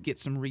then I'll get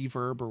some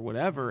reverb or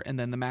whatever, and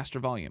then the master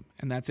volume,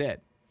 and that's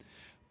it.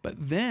 But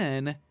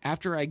then,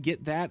 after I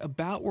get that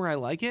about where I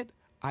like it,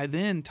 I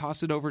then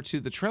toss it over to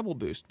the treble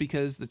boost,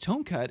 because the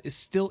tone cut is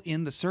still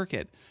in the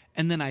circuit,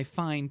 and then I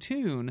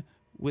fine-tune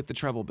with the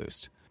treble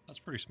boost. That's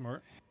pretty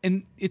smart.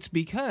 And it's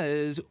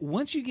because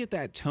once you get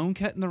that tone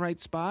cut in the right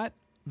spot,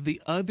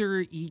 the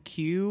other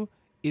EQ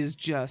is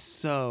just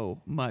so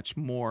much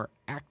more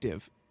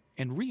active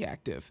and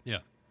reactive. Yeah.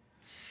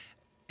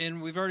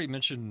 And we've already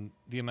mentioned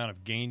the amount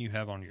of gain you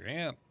have on your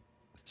amp.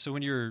 So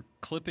when you're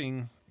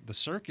clipping the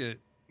circuit,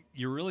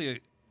 you're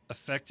really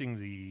affecting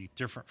the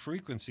different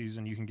frequencies,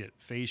 and you can get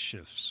phase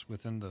shifts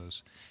within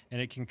those. And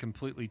it can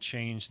completely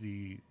change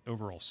the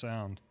overall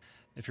sound.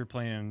 If you're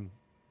playing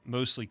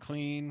mostly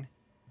clean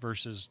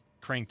versus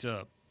cranked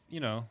up, you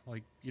know,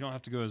 like you don't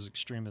have to go as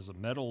extreme as a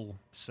metal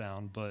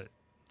sound, but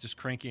just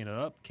cranking it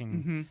up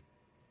can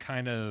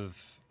kind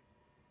of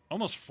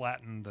almost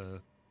flatten the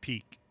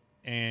peak,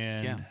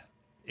 and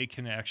it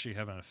can actually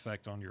have an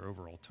effect on your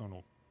overall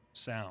tonal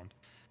sound.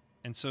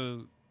 And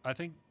so I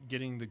think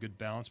getting the good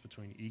balance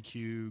between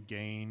EQ,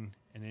 gain,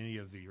 and any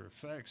of your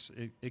effects,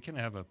 it can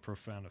have a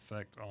profound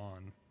effect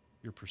on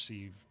your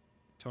perceived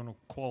tonal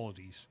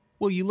qualities.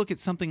 Well, you look at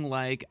something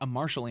like a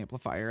Marshall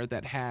amplifier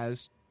that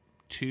has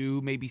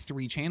 2, maybe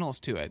 3 channels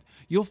to it.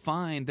 You'll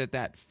find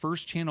that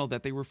first channel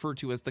that they refer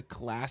to as the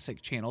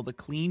classic channel, the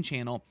clean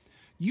channel,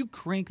 you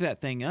crank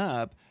that thing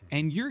up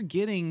and you're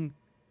getting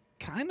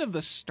kind of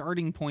the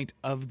starting point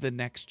of the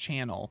next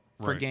channel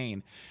for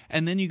gain.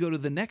 And then you go to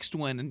the next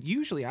one, and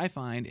usually I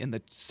find in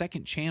the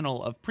second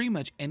channel of pretty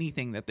much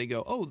anything that they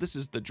go, oh, this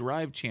is the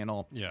drive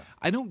channel. Yeah.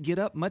 I don't get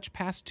up much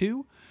past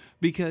 2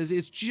 because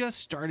it's just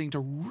starting to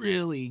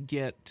really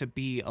get to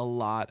be a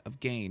lot of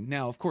gain.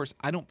 Now, of course,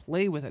 I don't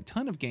play with a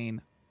ton of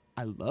gain.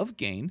 I love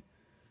gain,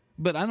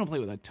 but I don't play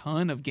with a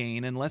ton of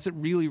gain unless it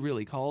really,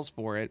 really calls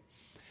for it.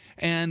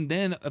 And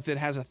then if it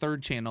has a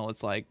third channel,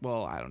 it's like,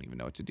 well, I don't even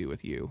know what to do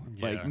with you.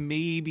 Yeah. Like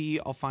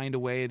maybe I'll find a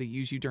way to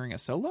use you during a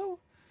solo,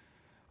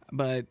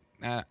 but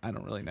I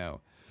don't really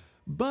know.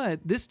 But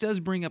this does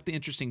bring up the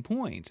interesting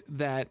point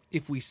that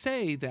if we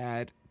say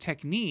that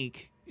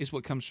technique is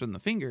what comes from the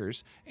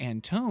fingers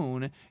and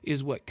tone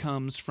is what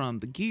comes from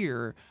the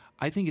gear,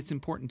 I think it's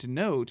important to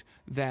note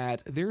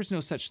that there's no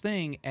such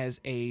thing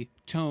as a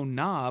tone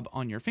knob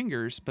on your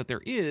fingers, but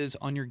there is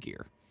on your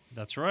gear.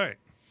 That's right.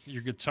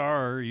 Your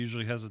guitar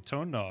usually has a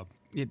tone knob.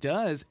 It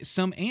does.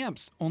 Some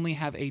amps only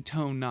have a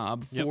tone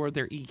knob for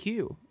their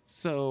EQ.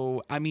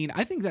 So, I mean,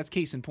 I think that's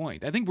case in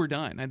point. I think we're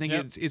done. I think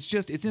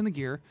it's in the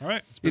gear. All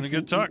right. It's been a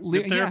good talk.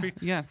 Good therapy.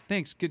 Yeah.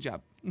 Thanks. Good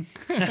job.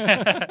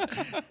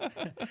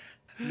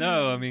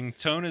 No, I mean,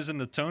 tone is in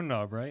the tone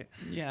knob, right?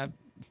 Yeah.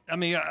 I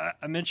mean,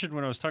 I mentioned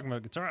when I was talking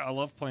about guitar, I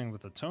love playing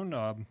with the tone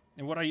knob.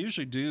 And what I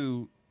usually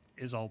do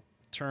is I'll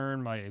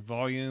turn my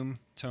volume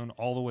tone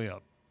all the way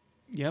up.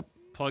 Yep.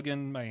 Plug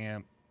in my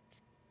amp.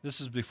 This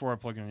is before I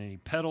plug in any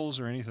pedals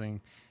or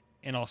anything.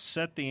 And I'll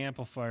set the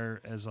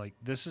amplifier as like,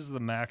 this is the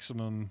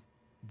maximum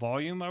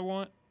volume I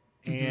want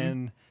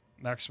and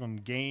maximum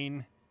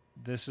gain.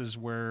 This is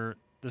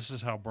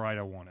how bright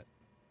I want it.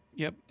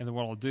 Yep. And then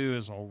what I'll do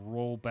is I'll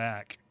roll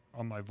back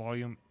on my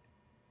volume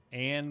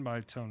and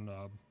my tone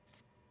knob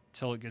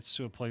till it gets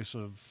to a place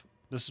of,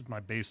 this is my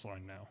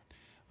baseline now.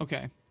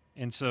 Okay.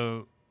 And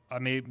so I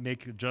may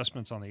make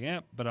adjustments on the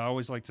amp, but I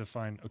always like to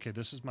find, okay,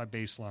 this is my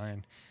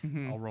baseline.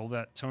 I'll roll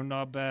that tone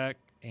knob back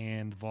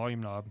and the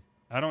volume knob.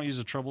 I don't use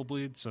a treble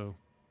bleed, so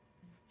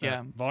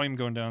volume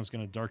going down is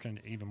going to darken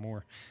it even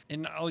more.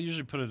 And I'll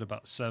usually put it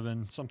about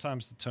 7.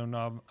 Sometimes the tone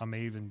knob, I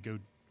may even go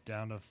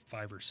down to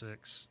 5 or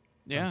 6.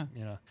 Yeah.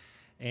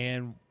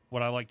 And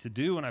what I like to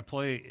do when I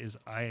play is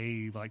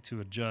I like to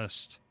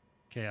adjust.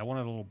 Okay, I want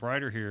it a little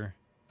brighter here.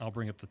 I'll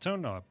bring up the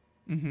tone knob.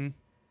 And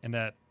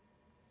that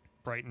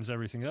brightens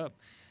everything up.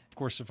 Of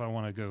course, if I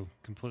want to go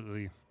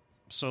completely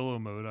solo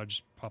mode, I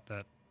just pop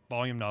that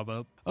volume knob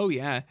up. Oh,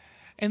 yeah.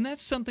 And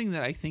that's something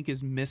that I think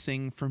is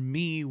missing for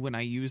me when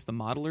I use the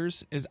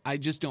modelers is I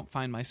just don't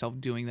find myself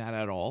doing that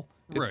at all.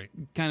 It's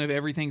kind of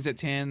everything's at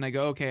 10 and I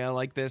go, okay, I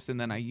like this. And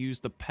then I use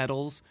the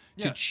pedals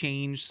to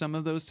change some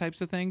of those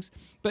types of things.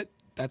 But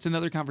that's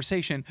another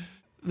conversation.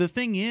 The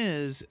thing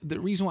is, the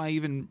reason why I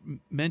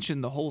even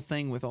mentioned the whole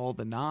thing with all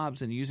the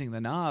knobs and using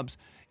the knobs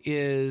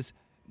is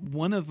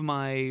one of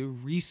my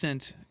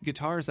recent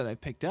guitars that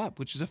I've picked up,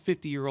 which is a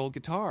 50-year-old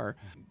guitar.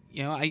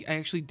 I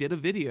actually did a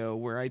video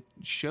where I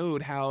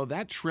showed how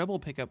that treble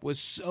pickup was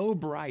so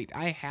bright,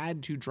 I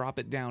had to drop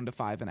it down to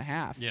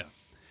 5.5. Yeah.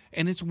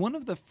 And it's one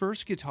of the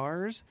first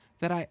guitars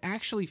that I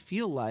actually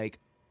feel like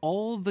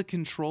all the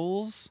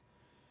controls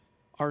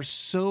are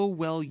so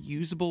well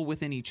usable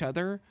within each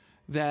other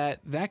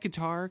that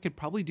guitar could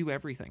probably do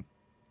everything.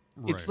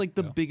 Right, it's like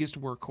the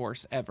biggest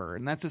workhorse ever.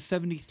 And that's a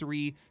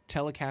 73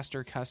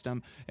 Telecaster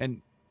Custom.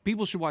 And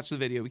people should watch the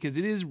video because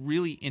it is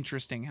really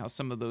interesting how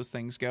some of those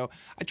things go.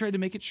 I tried to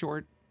make it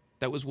short.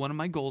 That was one of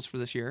my goals for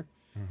this year.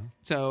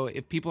 So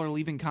if people are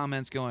leaving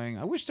comments going,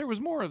 I wish there was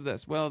more of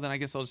this, well, then I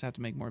guess I'll just have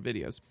to make more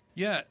videos.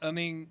 Yeah, I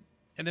mean,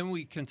 and then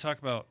we can talk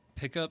about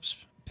pickups.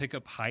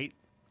 Pickup height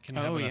can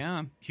have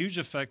a huge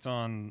effect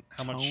on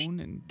how much tone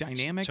and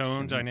dynamics.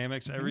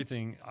 Dynamics,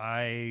 everything.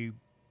 I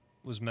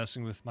was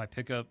messing with my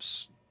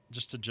pickups,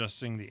 just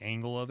adjusting the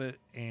angle of it,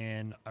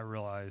 and I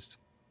realized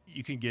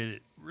you can get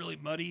it really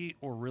muddy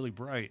or really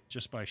bright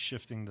just by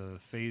shifting the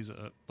phase,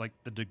 like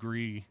the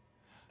degree,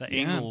 the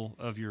angle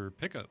of your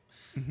pickup.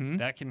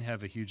 That can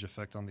have a huge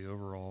effect on the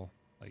overall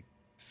like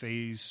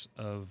phase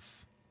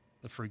of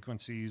the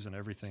frequencies and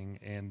everything,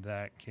 and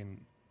that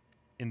can,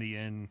 in the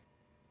end,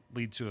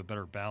 lead to a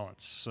better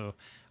balance. So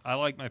I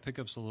like my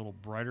pickups a little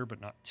brighter, but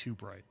not too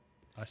bright.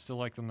 I still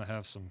like them to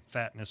have some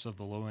fatness of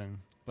the low end,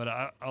 but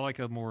I like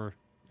a more,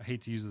 I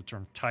hate to use the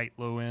term tight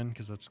low end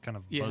because that's kind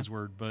of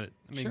buzzword, but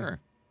I mean,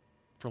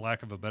 for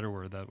lack of a better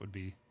word, that would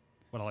be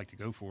what I like to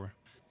go for.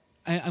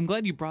 I'm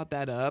glad you brought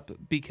that up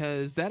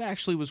because that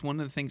actually was one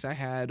of the things I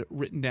had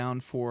written down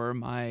for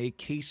my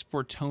case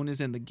for tone is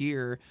in the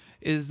gear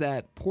is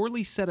that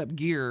poorly set up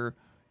gear,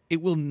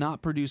 it will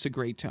not produce a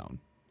great tone.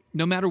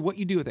 No matter what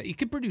you do with it. It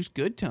could produce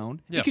good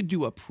tone. It could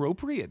do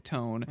appropriate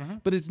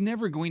tone, but it's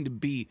never going to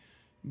be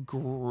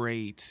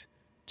great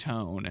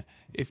tone.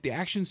 If the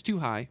action's too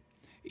high,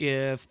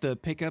 if the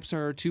pickups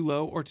are too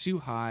low or too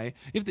high,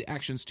 if the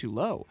action's too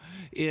low,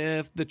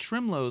 if the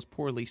tremolo's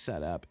poorly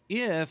set up,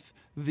 if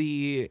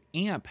the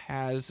amp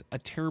has a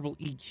terrible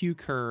EQ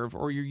curve,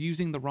 or you're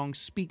using the wrong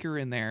speaker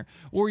in there,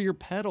 or your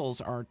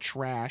pedals are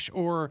trash,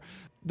 or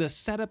the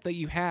setup that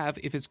you have,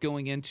 if it's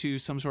going into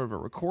some sort of a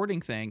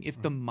recording thing,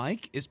 if the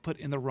mic is put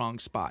in the wrong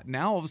spot,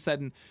 now all of a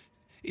sudden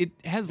it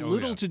has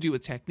little to do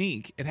with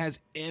technique. It has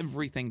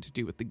everything to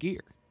do with the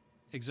gear.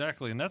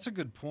 Exactly, and that's a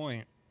good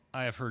point.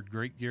 I have heard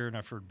great gear and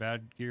I've heard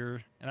bad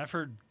gear, and I've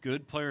heard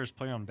good players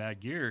play on bad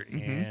gear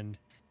and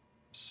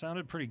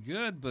sounded pretty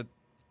good, but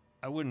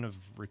I wouldn't have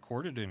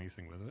recorded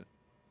anything with it.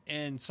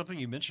 And something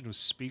you mentioned was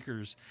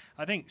speakers.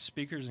 I think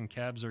speakers and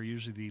cabs are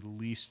usually the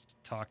least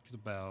talked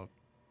about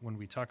when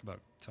we talk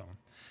about tone.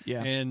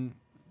 Yeah. And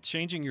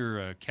changing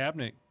your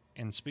cabinet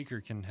and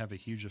speaker can have a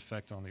huge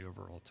effect on the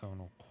overall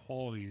tonal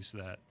qualities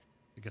that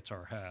the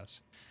guitar has.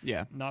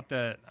 Yeah. Not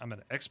that I'm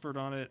an expert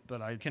on it,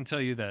 but I can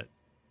tell you that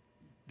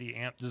the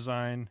amp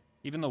design,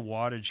 even the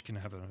wattage can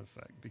have an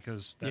effect,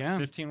 because that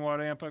 15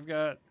 watt amp I've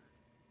got,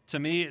 to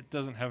me, it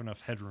doesn't have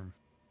enough headroom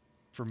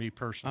for me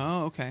personally.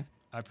 Oh, okay.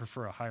 I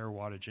prefer a higher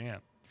wattage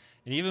amp.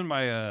 And even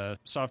my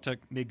Softtech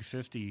MiG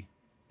 50,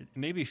 it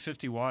may be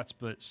 50 watts,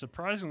 but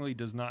surprisingly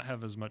does not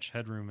have as much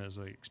headroom as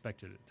I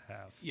expected it to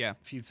have. Yeah.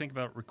 If you think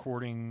about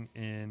recording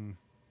in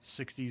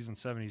 60s and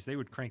 70s, they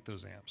would crank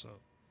those amps up.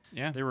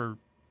 Yeah. They were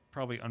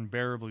probably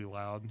unbearably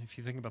loud. If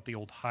you think about the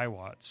old high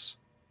watts,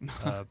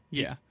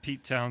 yeah.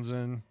 Pete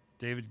Townsend,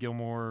 David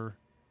Gilmour,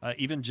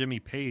 even Jimmy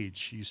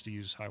Page used to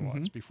use high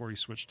watts before he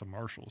switched to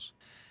Marshalls.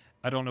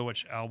 I don't know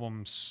which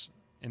albums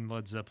in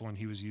Led Zeppelin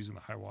he was using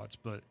the high watts,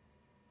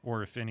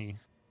 or if any,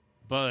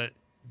 but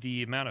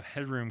the amount of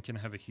headroom can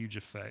have a huge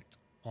effect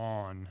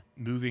on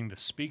moving the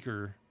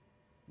speaker,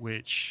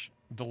 which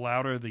the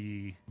louder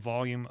the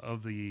volume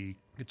of the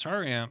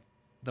guitar amp,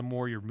 the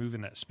more you're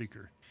moving that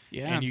speaker.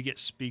 Yeah. And you get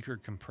speaker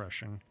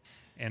compression,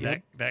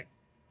 and that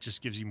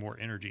just gives you more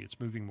energy. It's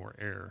moving more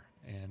air.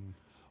 And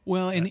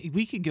well, and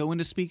we could go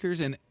into speakers,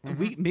 and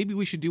maybe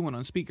we should do one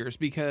on speakers,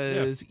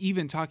 because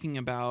even talking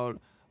about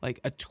like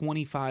a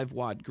 25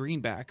 watt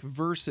Greenback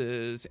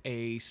versus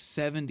a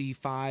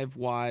 75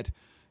 watt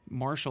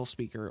Marshall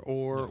speaker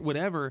or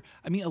whatever.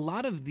 I mean, a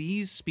lot of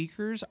these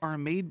speakers are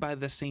made by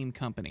the same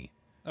company.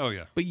 Oh,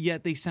 yeah. But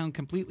yet they sound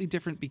completely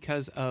different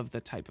because of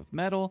the type of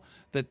metal,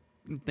 the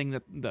thing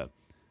that the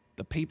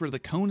paper the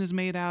cone is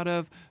made out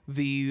of,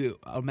 the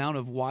amount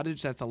of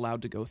wattage that's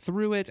allowed to go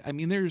through it. I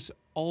mean, there's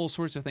all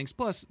sorts of things.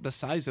 Plus, the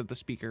size of the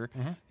speaker.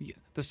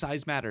 The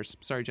size matters.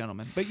 Sorry,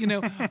 gentlemen. But,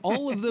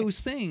 all of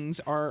those things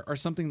are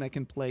something that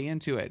can play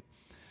into it.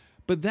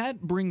 But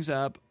that brings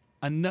up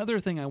another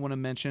thing I want to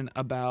mention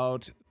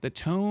about the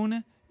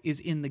tone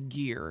is in the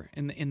gear,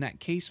 in that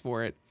case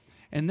for it.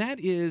 And that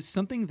is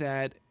something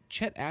that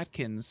Chet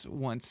Atkins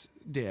once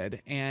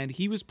did. And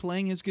he was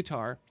playing his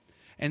guitar,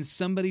 and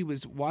somebody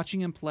was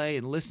watching him play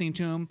and listening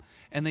to him,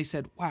 and they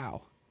said,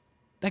 wow,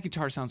 that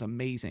guitar sounds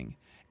amazing.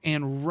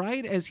 And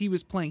right as he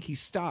was playing, he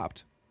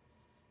stopped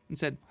and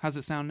said, how's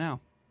it sound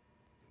now?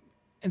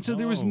 And so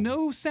there was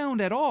no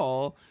sound at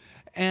all.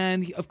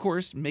 And, of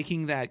course,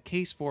 making that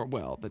case for,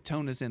 well, the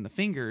tone is in the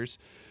fingers.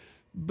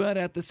 But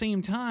at the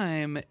same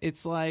time,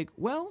 it's like,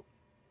 well,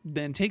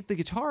 then take the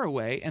guitar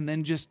away and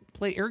then just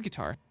play air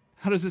guitar.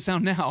 How does it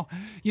sound now?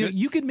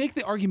 You could make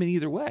the argument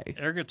either way.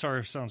 Air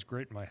guitar sounds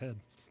great in my head.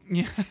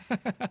 Yeah.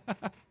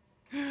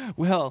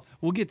 Well,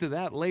 we'll get to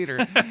that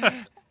later.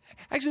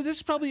 Actually, this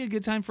is probably a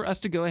good time for us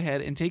to go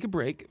ahead and take a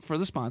break for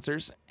the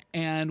sponsors.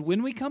 And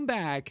when we come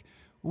back,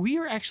 we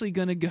are actually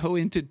going to go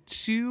into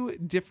two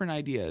different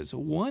ideas.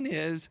 One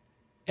is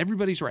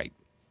everybody's right,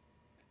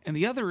 and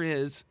the other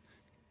is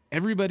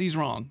everybody's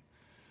wrong.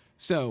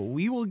 So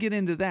we will get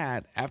into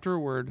that after a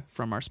word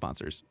from our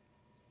sponsors.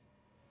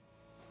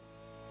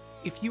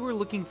 If you are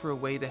looking for a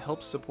way to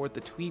help support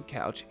the Tweed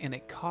Couch and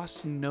it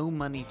costs no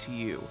money to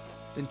you,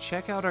 then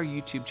check out our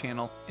YouTube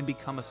channel and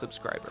become a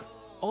subscriber.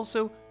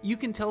 Also, you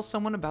can tell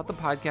someone about the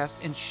podcast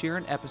and share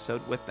an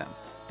episode with them.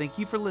 Thank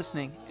you for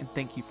listening, and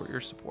thank you for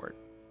your support.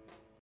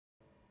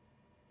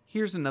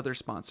 Here's another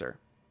sponsor.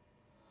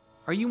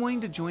 Are you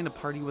wanting to join a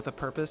party with a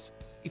purpose?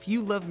 If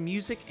you love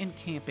music and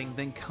camping,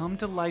 then come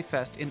to Life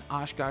Fest in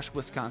Oshkosh,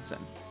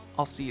 Wisconsin.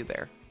 I'll see you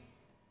there.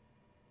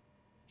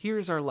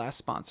 Here's our last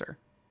sponsor.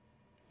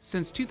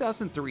 Since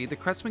 2003, the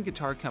Kretzmann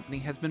Guitar Company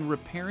has been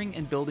repairing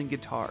and building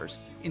guitars.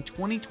 In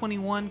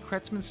 2021,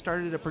 Kretzmann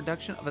started a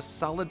production of a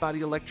solid body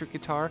electric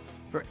guitar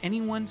for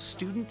anyone,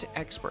 student to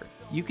expert.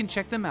 You can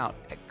check them out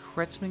at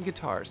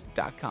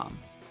kretzmannguitars.com.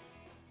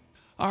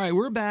 All right,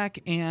 we're back,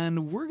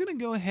 and we're going to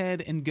go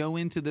ahead and go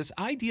into this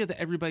idea that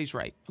everybody's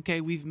right. Okay,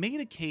 we've made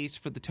a case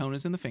for the tone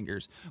is in the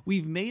fingers.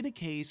 We've made a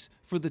case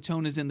for the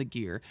tone is in the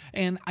gear.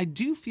 And I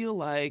do feel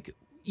like,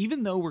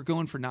 even though we're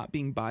going for not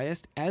being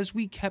biased, as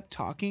we kept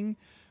talking,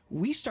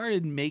 we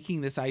started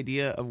making this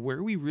idea of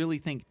where we really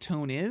think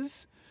tone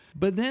is.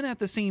 But then at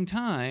the same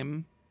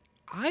time,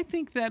 I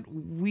think that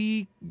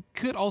we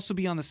could also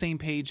be on the same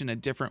page in a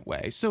different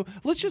way. So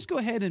let's just go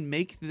ahead and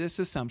make this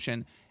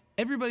assumption.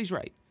 Everybody's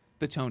right.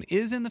 The tone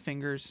is in the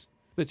fingers.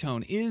 The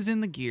tone is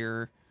in the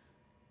gear.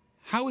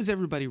 How is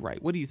everybody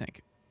right? What do you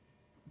think?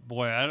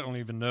 Boy, I don't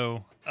even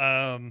know.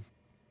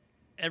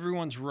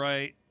 Everyone's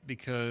right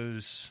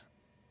because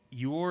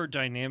your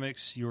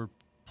dynamics, your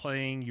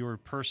playing, your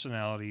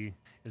personality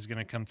is going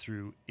to come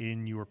through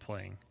in your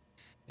playing.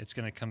 It's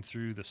going to come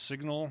through the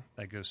signal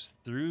that goes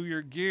through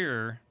your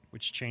gear,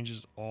 which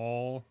changes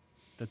all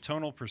the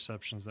tonal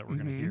perceptions that we're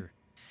going to hear.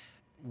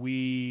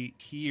 We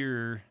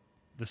hear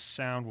the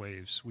sound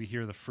waves. We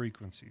hear the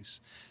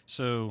frequencies.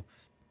 So,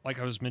 like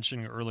I was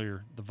mentioning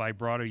earlier, the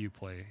vibrato you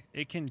play,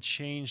 it can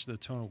change the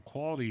tonal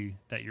quality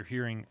that you're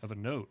hearing of a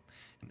note.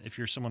 If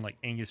you're someone like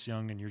Angus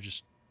Young and you're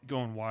just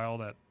going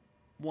wild at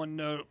one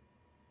note,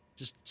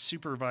 just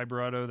super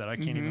vibrato that I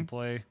can't even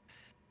play,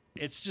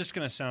 it's just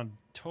going to sound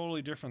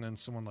totally different than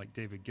someone like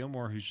David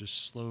Gilmour, who's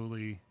just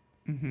slowly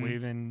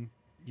waving,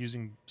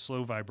 using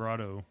slow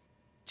vibrato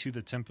to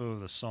the tempo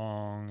of the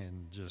song,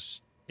 and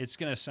just it's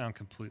going to sound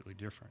completely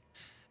different.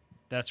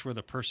 That's where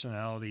the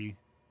personality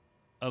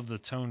of the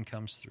tone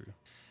comes through.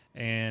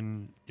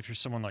 And if you're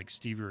someone like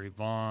Stevie Ray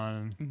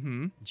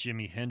Vaughan,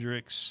 Jimi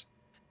Hendrix,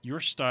 your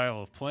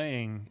style of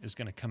playing is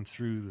going to come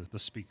through the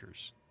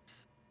speakers.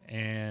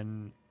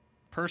 And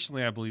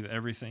personally, I believe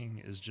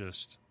everything is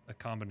just a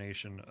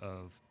combination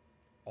of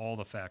all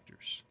the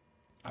factors.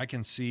 I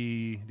can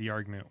see the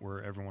argument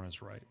where everyone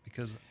is right,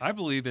 because I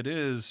believe it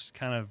is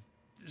kind of,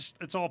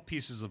 it's all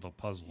pieces of a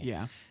puzzle.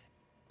 Yeah.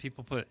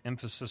 People put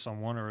emphasis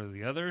on one or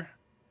the other.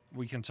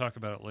 We can talk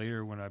about it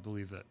later when I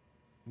believe that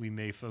we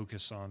may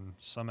focus on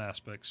some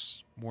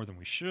aspects more than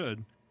we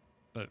should.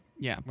 But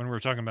yeah, when we're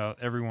talking about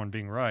everyone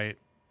being right,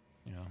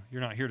 you know,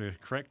 you're not here to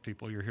correct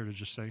people. You're here to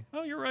just say,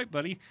 oh, you're right,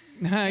 buddy.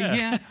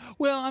 Yeah.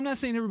 Well, I'm not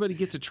saying everybody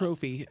gets a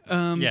trophy.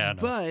 No.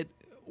 But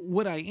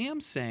what I am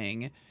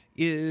saying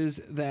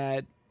is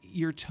that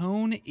your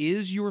tone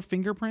is your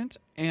fingerprint,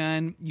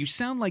 and you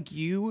sound like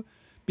you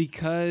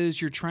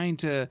because you're trying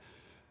to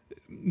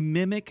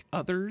mimic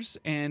others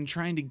and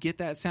trying to get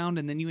that sound,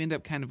 and then you end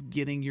up kind of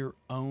getting your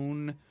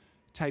own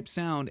type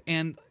sound.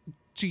 And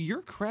to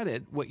your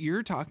credit, what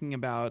you're talking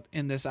about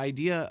in this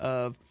idea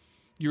of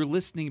you're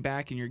listening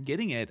back and you're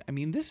getting it, I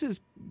mean, this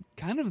is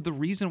kind of the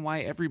reason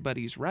why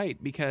everybody's right,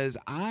 because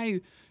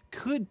I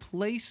could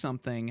play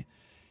something,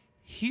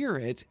 hear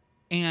it,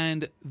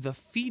 and the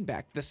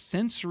feedback, the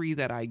sensory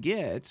that I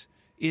get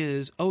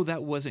is, oh,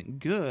 that wasn't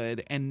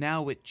good, and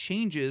now it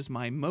changes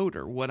my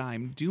motor, what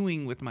I'm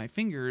doing with my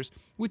fingers,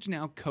 which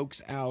now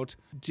coax out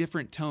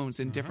different tones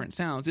and different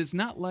sounds. It's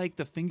not like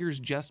the fingers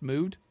just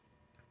moved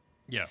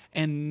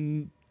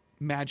and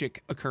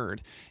magic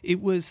occurred.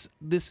 It was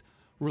this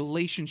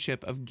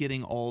relationship of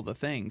getting all the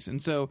things.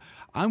 And so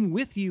I'm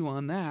with you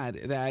on that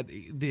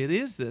it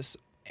is this,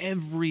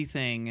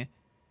 everything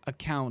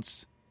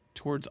accounts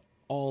towards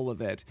all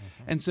of it.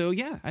 And so,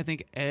 yeah, I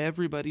think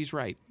everybody's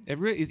right.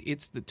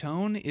 It's the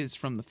tone is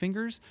from the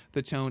fingers.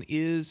 The tone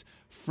is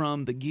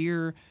from the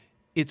gear.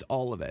 It's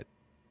all of it.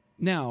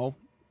 Now,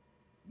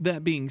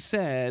 that being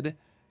said,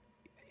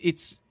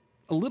 it's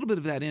a little bit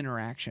of that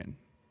interaction.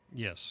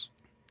 Yes.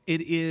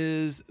 It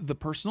is the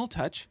personal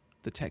touch,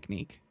 the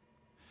technique,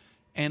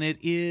 and it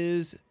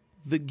is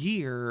the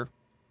gear,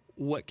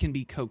 what can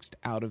be coaxed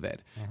out of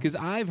it. Because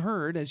I've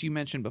heard, as you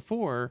mentioned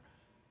before,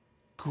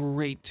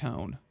 great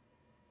tone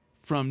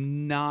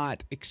from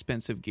not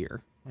expensive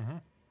gear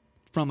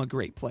from a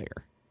great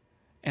player.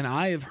 And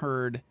I have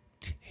heard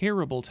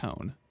terrible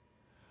tone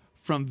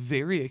from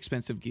very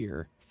expensive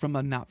gear from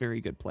a not very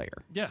good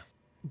player. Yeah.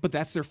 But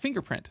that's their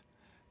fingerprint.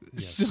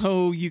 Yes.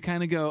 So you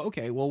kind of go,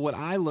 okay, well, what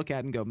I look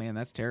at and go, man,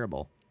 that's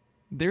terrible.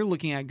 They're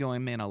looking at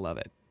going, man, I love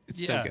it.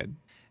 It's so good.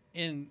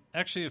 And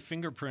actually, a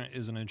fingerprint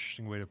is an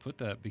interesting way to put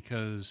that,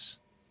 because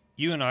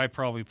you and I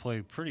probably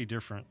play pretty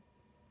different.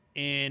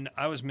 And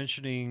I was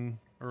mentioning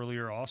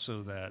earlier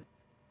also that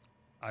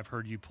I've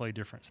heard you play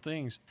different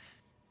things.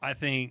 I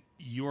think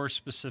your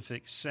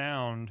specific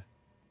sound,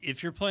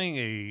 if you're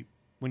playing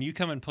when you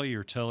come and play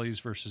your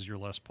Tellys versus your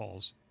Les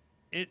Pauls,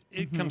 it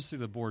comes through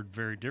the board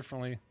very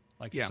differently.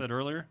 Like I said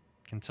earlier,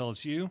 can tell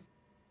it's you.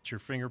 It's your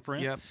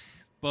fingerprint. Yep.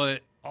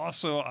 But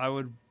also, I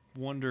would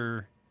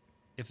wonder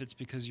if it's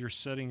because you're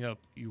setting up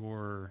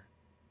your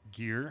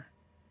gear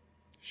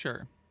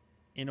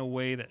in a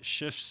way that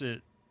shifts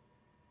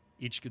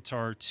each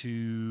guitar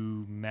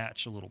to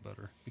match a little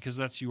better, because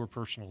that's your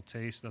personal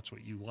taste. That's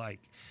what you like.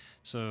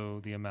 So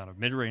the amount of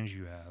mid-range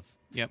you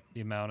have,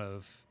 the amount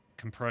of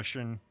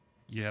compression,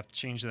 you have to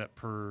change that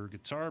per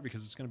guitar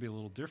because it's going to be a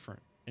little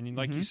different. And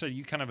like you said,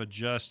 you kind of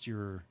adjust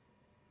your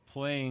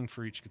playing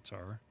for each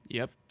guitar.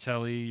 Yep.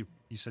 Telly,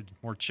 you said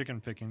more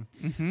chicken picking.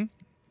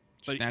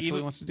 But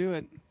naturally wants to do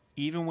it.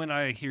 Even when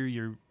I hear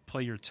you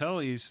play your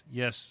Tellys,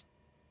 yes,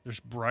 there's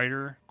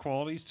brighter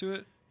qualities to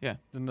it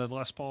than the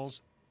Les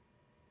Pauls.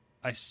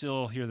 I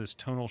still hear this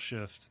tonal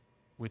shift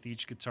with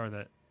each guitar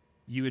that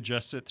you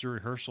adjust it through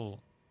rehearsal,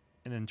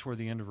 and then toward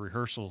the end of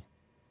rehearsal,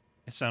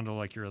 it sounded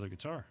like your other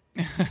guitar.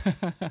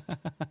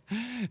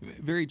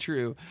 Very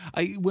true.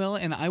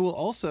 And I will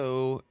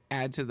also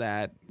add to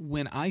that,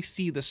 when I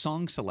see the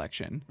song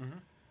selection,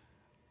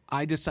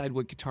 I decide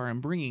what guitar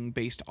I'm bringing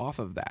based off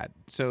of that.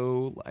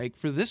 So, like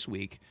for this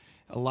week,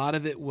 a lot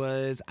of it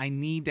was I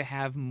need to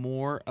have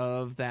more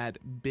of that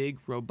big,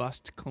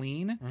 robust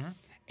clean.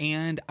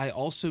 And I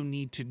also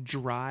need to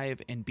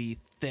drive and be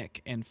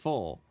thick and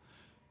full.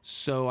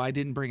 So I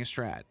didn't bring a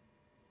Strat.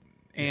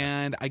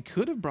 And I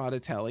could have brought a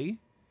Telly,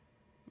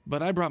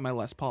 but I brought my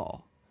Les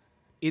Paul.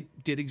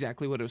 It did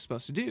exactly what it was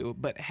supposed to do.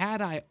 But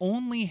had I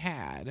only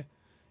had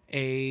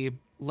a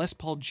Les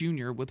Paul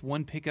Jr. with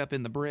one pickup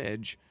in the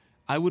bridge,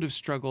 I would have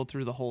struggled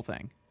through the whole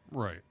thing.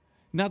 Right.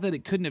 Not that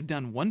it couldn't have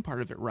done one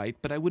part of it right,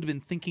 but I would have been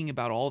thinking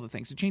about all the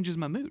things. It changes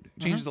my mood.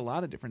 It changes a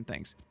lot of different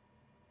things.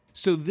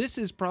 So this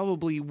is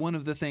probably one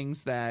of the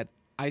things that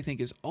I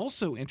think is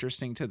also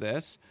interesting to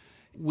this.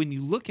 When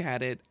you look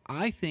at it,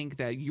 I think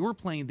that you're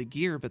playing the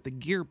gear, but the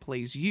gear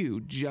plays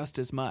you just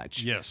as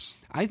much. Yes.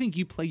 I think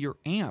you play your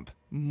amp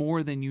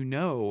more than you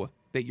know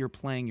that you're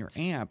playing your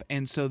amp.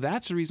 And so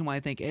that's the reason why I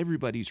think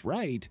everybody's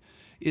right,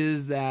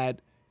 is that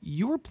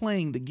you're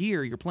playing the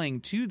gear, you're playing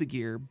to the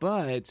gear,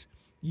 but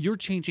you're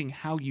changing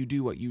how you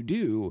do what you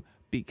do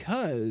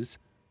because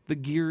the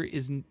gear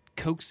is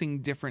coaxing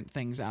different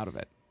things out of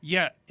it.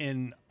 Yeah,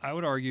 and I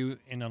would argue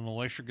in an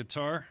electric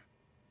guitar,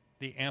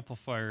 the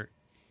amplifier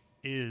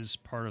is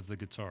part of the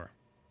guitar.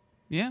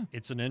 Yeah.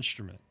 It's an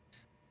instrument.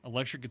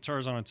 Electric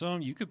guitars on its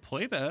own, you could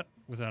play that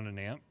without an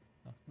amp.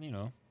 You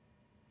know,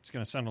 it's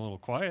going to sound a little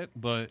quiet,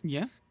 but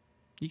Yeah.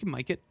 You can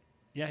mic it.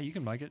 yeah, you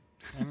can mic it.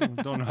 I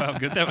don't know how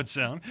good that would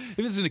sound. If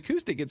it's an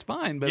acoustic, it's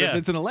fine. But Yeah. if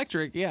it's an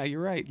electric, yeah,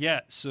 you're right.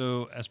 Yeah,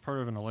 so as part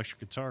of an electric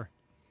guitar,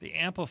 the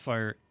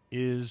amplifier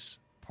is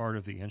part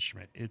of the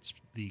instrument. It's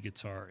the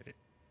guitar.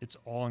 It's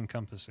all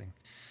encompassing.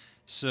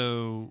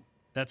 So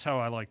that's how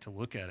I like to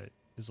look at it,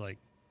 is like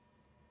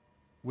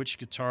which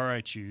guitar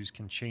I choose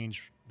can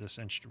change this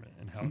instrument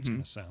and how it's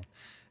going to sound.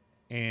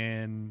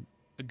 And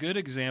a good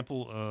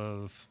example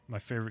of my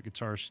favorite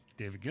guitarist,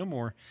 David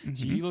Gilmour,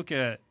 so you look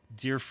at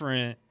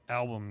different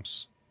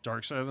albums,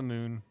 Dark Side of the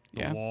Moon,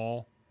 The Yeah.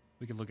 Wall,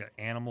 we could look at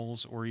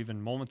Animals, or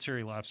even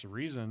Momentary Lapse of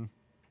Reason,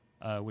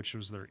 which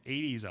was their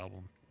 80s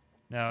album.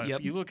 Now, Yep.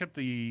 if you look at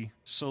the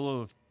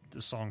solo of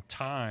the song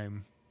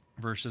Time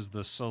versus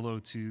the solo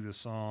to the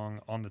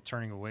song On the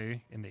Turning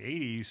Away in the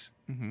 80s,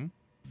 Mm-hmm.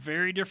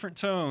 very different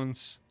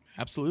tones.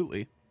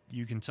 Absolutely.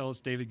 You can tell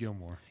it's David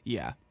Gilmour.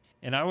 Yeah.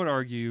 And I would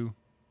argue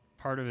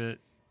part of it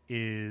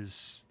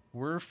is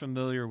we're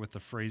familiar with the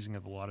phrasing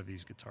of a lot of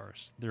these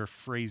guitarists. Their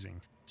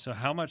phrasing. So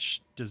how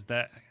much does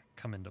that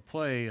come into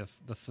play of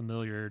the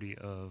familiarity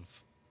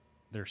of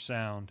their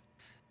sound,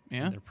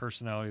 Yeah. their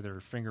personality, their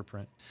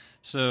fingerprint?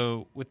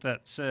 So with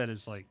that said,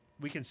 is like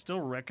we can still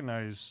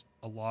recognize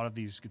a lot of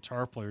these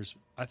guitar players,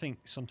 I think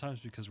sometimes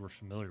because we're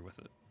familiar with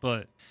it.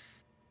 But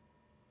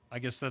I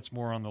guess that's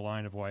more on the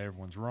line of why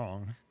everyone's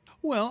wrong.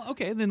 Well,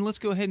 okay, then let's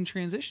go ahead and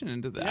transition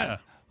into that. Yeah.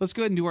 Let's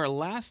go ahead and do our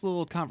last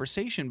little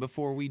conversation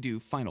before we do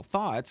final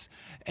thoughts.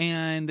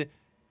 And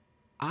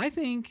I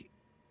think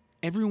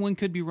everyone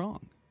could be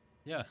wrong.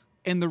 Yeah.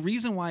 And the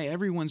reason why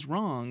everyone's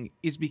wrong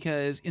is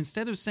because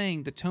instead of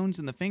saying the tones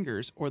in the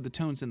fingers or the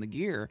tones in the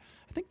gear,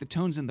 I think the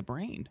tone's in the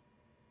brain.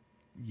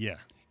 Yeah.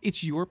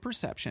 It's your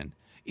perception.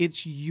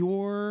 It's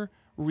your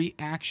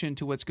reaction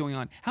to what's going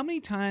on. How many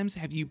times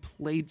have you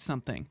played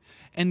something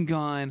and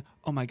gone,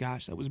 oh my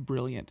gosh, that was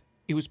brilliant.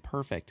 It was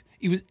perfect.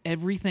 It was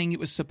everything it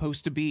was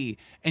supposed to be.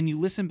 And you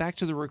listen back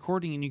to the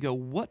recording and you go,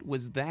 what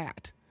was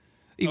that?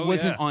 It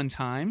wasn't on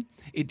time.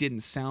 It didn't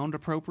sound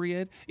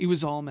appropriate. It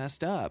was all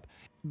messed up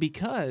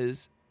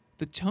because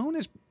the tone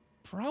is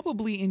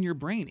probably in your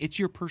brain. It's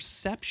your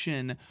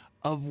perception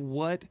of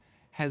what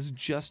has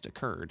just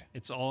occurred.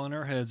 It's all in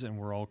our heads and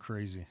we're all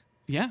crazy.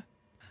 Yeah.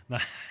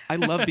 I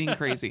love being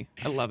crazy.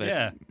 I love it.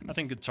 Yeah, I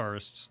think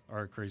guitarists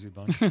are a crazy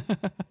bunch.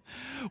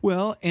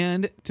 Well,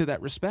 and to that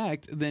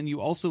respect, then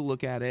you also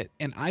look at it,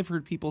 and I've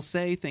heard people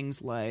say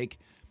things like,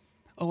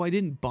 oh, I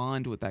didn't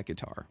bond with that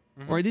guitar,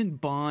 or I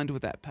didn't bond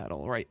with that pedal,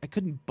 or I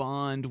couldn't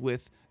bond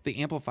with the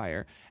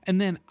amplifier.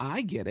 And then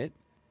I get it,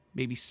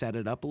 maybe set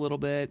it up a little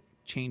bit,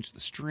 change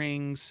the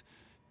strings,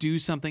 do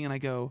something, and I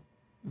go,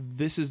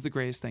 this is the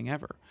greatest thing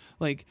ever.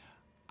 Like,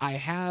 I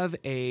have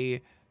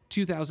a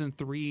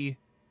 2003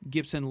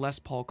 Gibson Les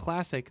Paul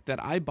Classic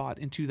that I bought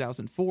in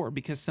 2004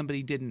 because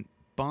somebody didn't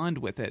bond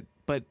with it,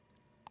 but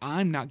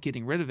I'm not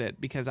getting rid of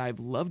it because I've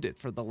loved it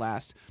for the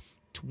last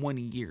 20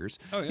 years,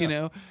 you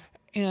know?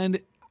 And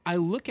I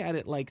look at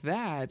it like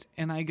that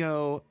and I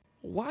go,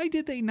 why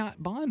did they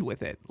not bond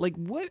with it? Like,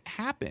 what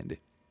happened?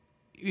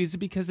 Is it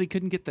because they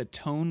couldn't get the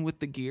tone with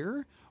the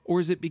gear? Or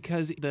is it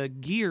because the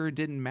gear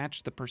didn't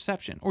match the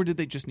perception? Or did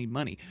they just need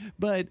money?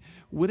 But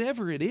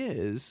whatever it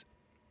is,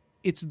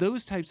 it's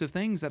those types of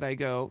things that I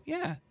go,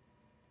 yeah,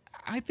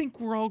 I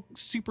think we're all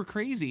super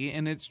crazy,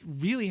 and it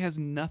really has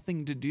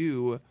nothing to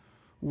do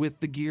with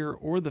the gear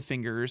or the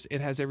fingers.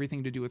 It has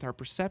everything to do with our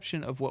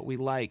perception of what we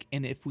like.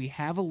 And if we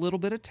have a little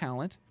bit of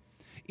talent,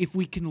 if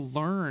we can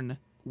learn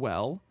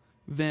well,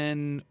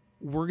 then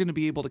we're going to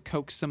be able to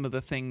coax some of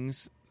the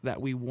things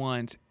that we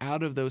want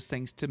out of those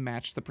things to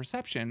match the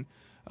perception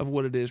of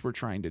what it is we're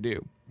trying to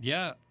do.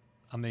 Yeah,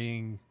 I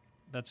mean,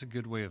 that's a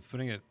good way of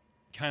putting it.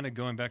 Kind of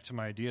going back to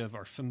my idea of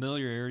our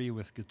familiarity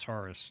with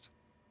guitarists.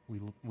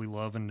 We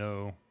love and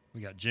know.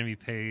 We got Jimmy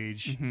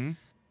Page. Mm-hmm.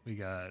 We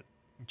got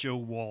Joe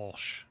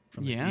Walsh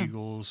from the Yeah.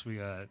 Eagles. We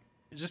got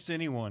just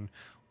anyone.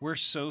 We're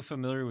so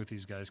familiar with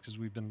these guys because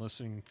we've been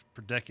listening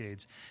for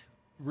decades.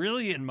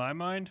 Really, in my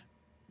mind,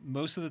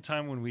 most of the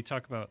time when we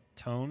talk about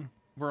tone,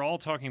 we're all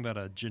talking about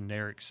a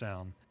generic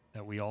sound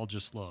that we all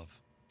just love.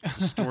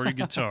 Distorted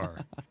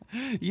guitar.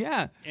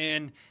 Yeah.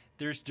 And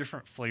there's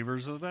different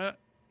flavors of that.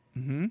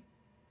 Mm-hmm.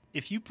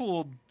 If you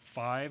pulled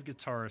 5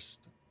 guitarists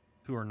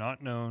who are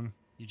not known,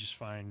 you just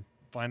find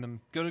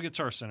them, go to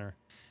Guitar Center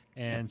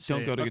and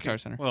Don't go to Guitar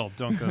Center. Well,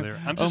 don't go there.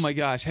 Oh my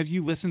gosh, have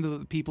you listened to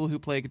the people who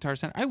play Guitar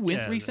Center? I went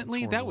Yeah,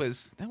 recently. that's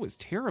That horrible. was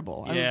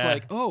terrible. I was Yeah.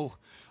 like, oh,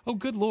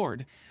 good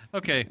Lord.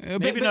 Okay,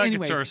 But maybe not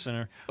anyway. Guitar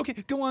Center. Okay,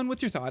 go on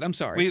with your thought. I'm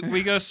sorry.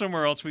 We go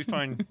somewhere else. We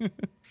find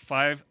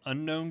 5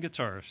 unknown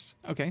guitarists.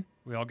 Okay.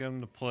 We all get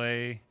them to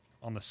play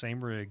on the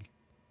same rig.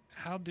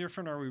 How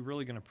different are we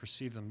really going to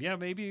perceive them? Yeah,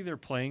 maybe their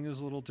playing is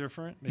a little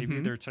different. Maybe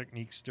their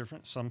technique's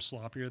different. Some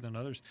sloppier than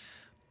others.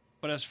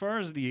 But as far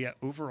as the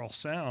overall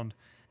sound,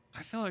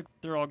 I feel like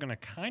they're all going to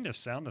kind of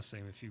sound the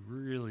same if you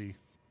really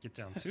get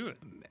down to it.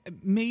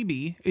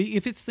 Maybe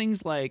if it's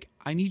things like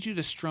I need you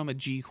to strum a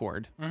G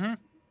chord. Mm-hmm.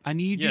 I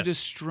need you to Yes.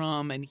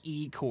 strum an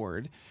E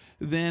chord.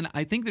 Then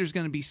I think there's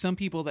going to be some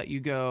people that you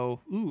go,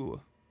 ooh,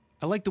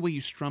 I like the way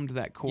you strummed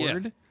that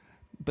chord,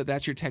 but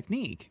that's your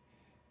technique.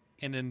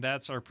 And then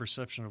that's our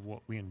perception of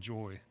what we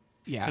enjoy.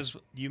 Yeah. Because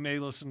you may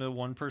listen to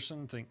one person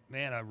and think,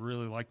 man, I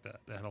really like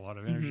that. That had a lot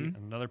of energy. And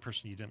another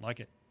person, you didn't like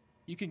it.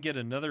 You can get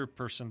another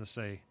person to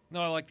say,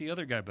 no, I like the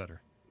other guy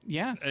better.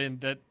 Yeah. And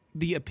that,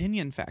 The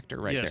opinion factor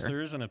right yes, there.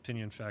 there is an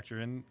opinion factor.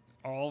 And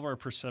all of our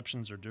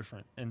perceptions are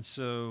different. And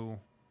so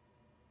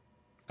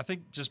I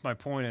think just my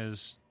point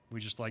is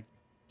we just like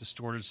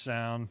distorted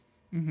sound.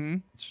 Mm-hmm.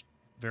 It's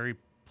very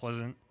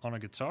pleasant on a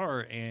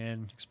guitar,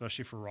 and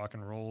especially for rock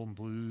and roll and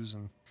blues.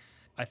 And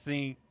I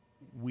think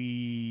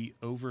we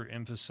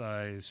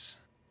overemphasize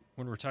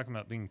when we're talking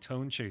about being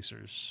tone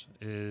chasers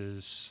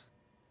is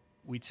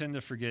we tend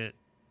to forget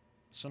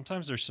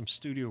sometimes there's some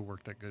studio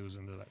work that goes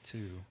into that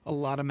too. A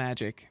lot of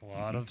magic. A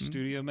lot of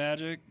studio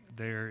magic.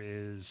 There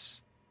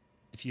is,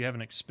 if you have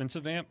an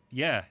expensive amp,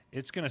 yeah,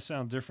 it's going to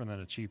sound different than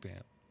a cheap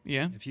amp.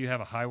 Yeah. If you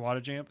have a high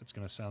wattage amp, it's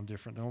going to sound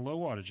different than a low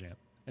wattage amp.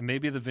 And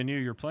maybe the venue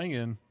you're playing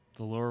in,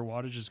 the lower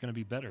wattage is going to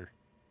be better.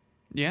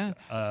 Yeah.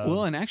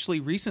 Well, and actually,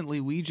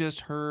 recently we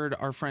just heard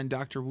our friend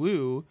Dr.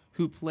 Wu,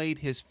 who played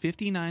his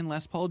 59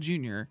 Les Paul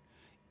Jr.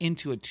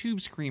 into a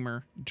tube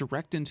screamer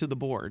direct into the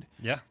board.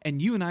 Yeah.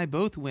 And you and I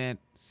both went,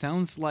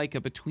 sounds like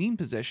a between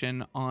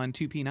position on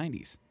two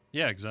P90s.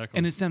 Yeah, exactly.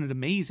 And it sounded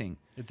amazing,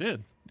 It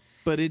did.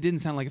 but it didn't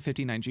sound like a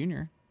 59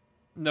 Junior.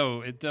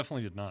 No, it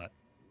definitely did not.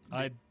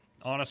 I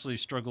honestly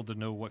struggled to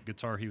know what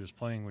guitar he was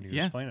playing when he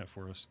was playing it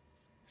for us.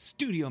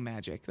 Studio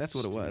magic. That's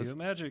what it was. Studio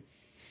magic.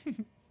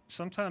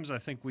 Sometimes I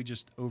think we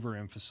just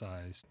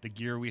overemphasize the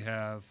gear we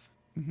have.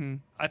 Mm-hmm.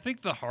 I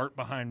think the heart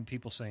behind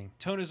people saying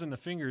tone is in the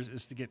fingers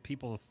is to get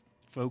people to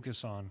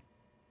focus on,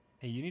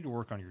 hey, you need to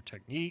work on your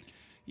technique,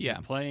 Yeah.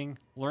 your playing,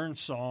 learn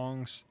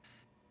songs,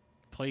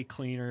 play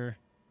cleaner,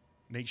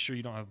 make sure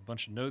you don't have a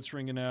bunch of notes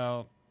ringing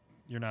out,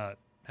 you're not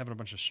having a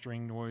bunch of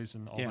string noise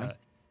and all that.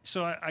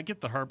 So I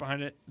get the heart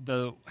behind it.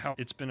 How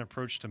it's been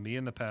approached to me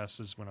in the past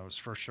is when I was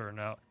first starting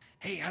out.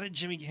 Hey, how did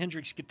Jimi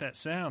Hendrix get that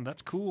sound?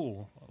 That's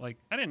cool. Like,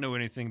 I didn't know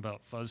anything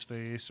about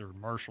Fuzzface or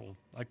Marshall.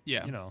 Like, you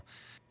know,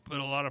 but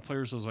a lot of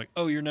players was like,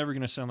 oh, you're never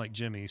going to sound like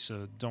Jimmy,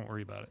 so don't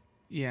worry about it.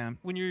 Yeah.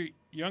 When you're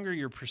younger,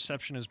 your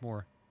perception is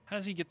more, how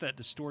does he get that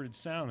distorted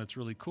sound that's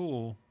really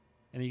cool?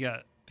 And you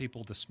got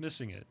people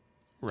dismissing it.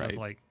 Right. Of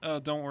like, oh,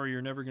 don't worry,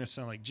 you're never going to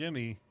sound like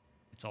Jimmy.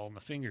 It's all in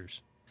the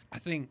fingers. I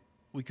think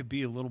we could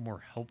be a little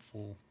more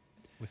helpful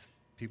with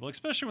people,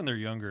 especially when they're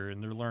younger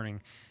and they're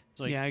learning. It's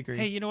like, I agree.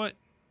 hey, you know what?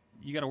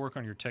 You got to work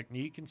on your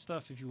technique and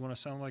stuff if you want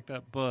to sound like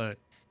that. But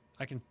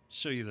I can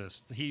show you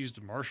this. He used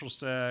a Marshall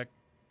stack,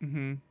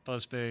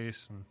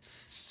 Fuzzface, and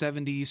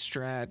 70s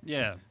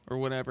Strat. Or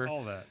whatever.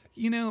 all that.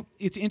 You know,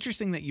 it's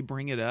interesting that you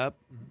bring it up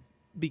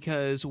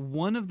because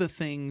one of the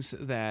things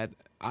that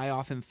I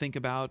often think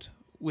about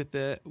with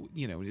the,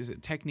 you know, is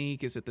it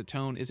technique? Is it the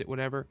tone? Is it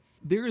whatever?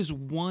 There is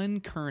one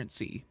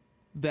currency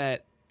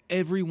that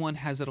everyone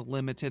has a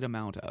limited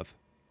amount of,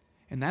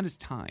 and that is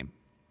time.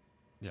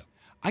 Yeah.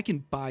 I can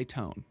buy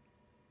tone.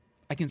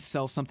 I can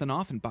sell something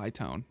off and buy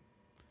tone.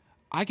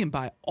 I can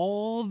buy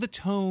all the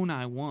tone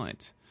I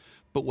want,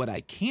 but what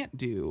I can't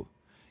do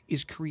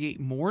is create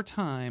more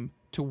time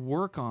to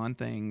work on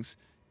things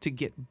to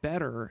get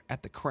better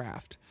at the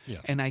craft. Yeah.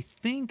 And I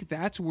think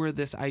that's where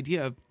this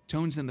idea of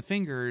tones in the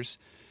fingers,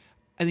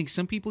 I think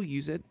some people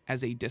use it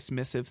as a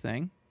dismissive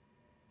thing,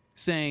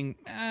 saying,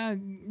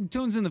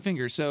 tone's in the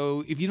fingers,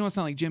 so if you don't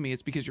sound like Jimmy,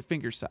 it's because your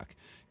fingers suck.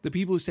 The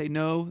people who say,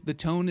 no, the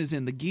tone is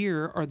in the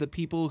gear are the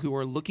people who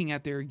are looking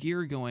at their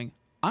gear going,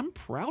 I'm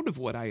proud of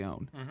what I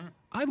own.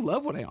 I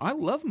love what I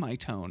love my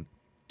tone.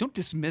 Don't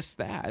dismiss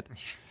that.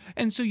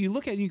 And so you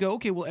look at it and you go,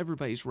 okay, well,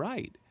 everybody's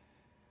right.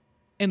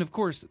 And of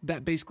course,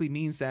 that basically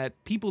means that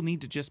people need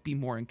to just be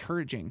more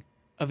encouraging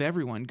of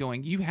everyone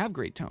going, you have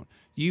great tone.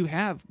 You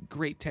have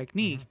great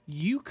technique.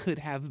 You could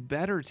have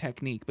better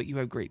technique, but you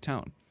have great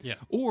tone. Yeah.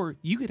 Or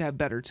you could have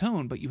better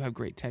tone, but you have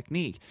great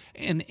technique.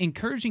 And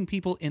encouraging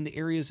people in the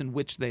areas in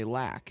which they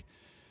lack.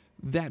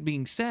 That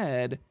being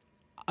said,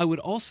 I would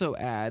also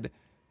add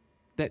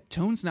that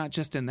tone's not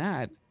just in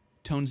that.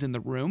 Tone's in the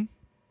room.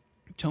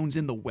 Tone's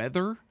in the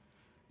weather.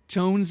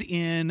 Tone's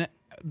in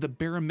the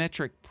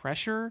barometric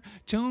pressure.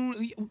 Tone.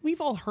 We've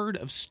all heard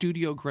of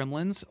studio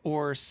gremlins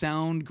or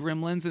sound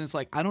gremlins, and it's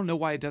like, I don't know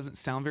why it doesn't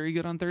sound very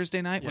good on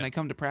Thursday night when I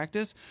come to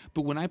practice,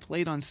 but when I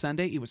played on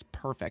Sunday, it was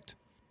perfect.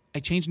 I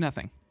changed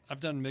nothing. I've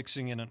done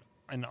mixing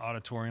in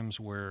auditoriums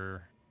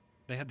where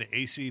they had the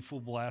AC full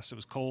blast. It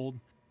was cold.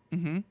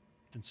 Mm-hmm.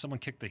 Then someone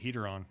kicked the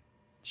heater on,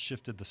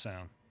 shifted the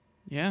sound.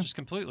 Yeah. Just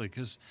completely,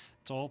 because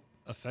it's all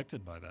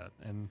affected by that.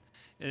 And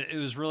it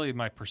was really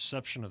my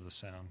perception of the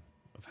sound,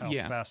 of how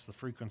fast the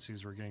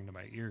frequencies were getting to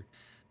my ear.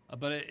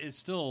 But it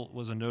still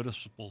was a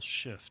noticeable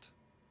shift.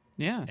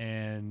 Yeah.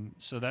 And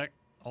so that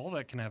all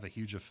that can have a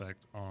huge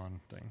effect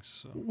on things.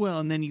 So. Well,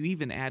 and then you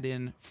even add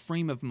in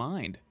frame of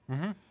mind.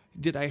 Mm-hmm.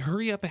 Did I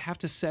hurry up and have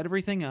to set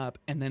everything up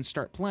and then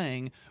start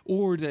playing?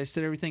 Or did I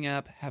set everything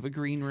up, have a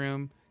green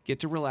room, get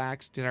to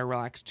relax? Did I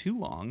relax too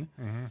long?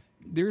 Mm-hmm.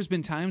 There's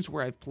been times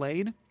where I've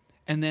played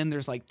and then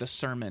there's like the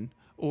sermon,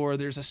 or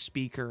there's a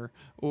speaker,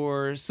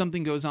 or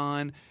something goes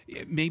on.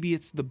 Maybe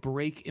it's the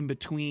break in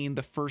between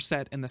the first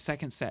set and the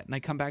second set, and I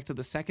come back to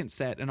the second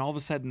set, and all of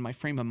a sudden my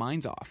frame of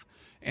mind's off,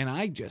 and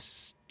I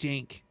just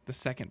stink the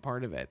second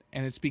part of it,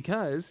 and it's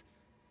because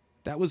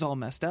that was all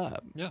messed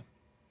up. Yeah.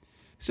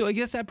 So I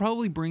guess that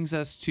probably brings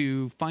us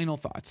to final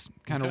thoughts,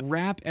 kind of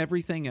wrap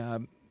everything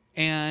up,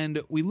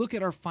 and we look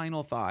at our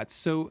final thoughts.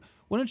 So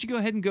why don't you go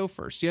ahead and go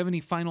first? Do you have any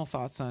final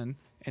thoughts on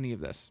any of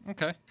this?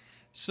 Okay.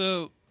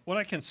 So what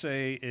I can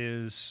say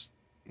is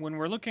when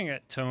we're looking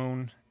at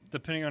tone,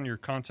 depending on your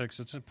context,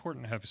 it's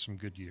important to have some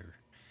good gear.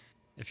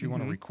 If you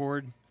want to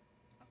record,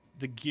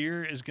 the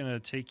gear is going to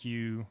take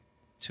you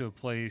to a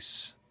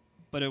place,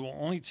 but it will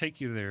only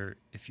take you there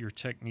if your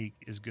technique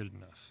is good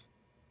enough.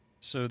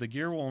 So the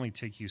gear will only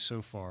take you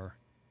so far.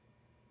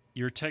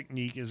 Your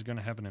technique is going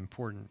to have an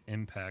important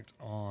impact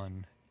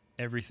on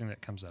everything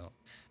that comes out.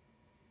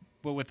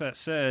 But with that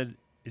said,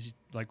 is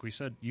like we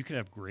said, you can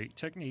have great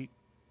technique.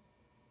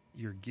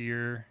 Your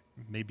gear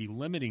may be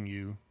limiting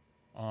you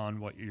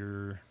on what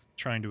you're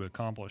trying to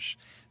accomplish.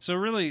 So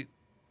really,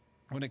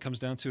 when it comes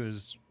down to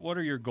is what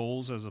are your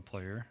goals as a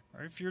player?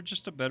 Or if you're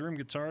just a bedroom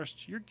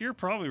guitarist, your gear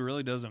probably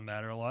really doesn't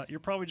matter a lot.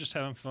 You're probably just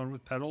having fun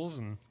with pedals,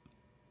 and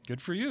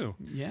good for you.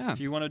 Yeah. If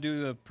you want to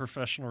do a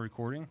professional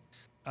recording,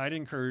 I'd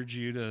encourage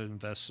you to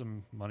invest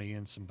some money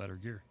in some better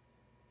gear.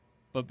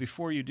 But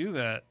before you do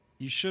that,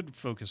 you should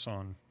focus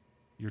on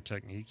your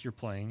technique, your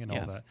playing, and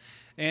all that.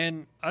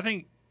 And I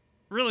think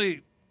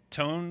really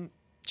tone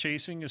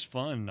chasing is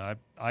fun.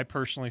 I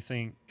personally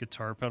think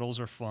guitar pedals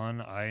are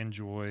fun. I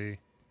enjoy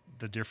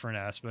the different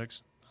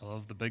aspects. I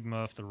love the Big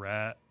Muff, the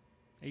Rat,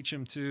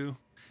 HM2,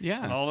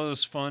 and all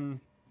those fun,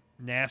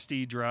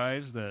 nasty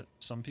drives that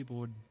some people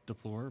would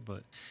deplore.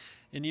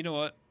 And you know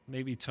what?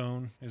 Maybe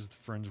tone is the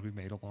friends we've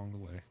made along the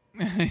way.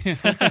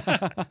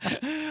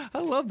 I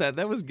love that.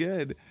 That was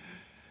good.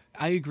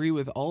 I agree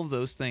with all of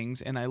those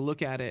things, and I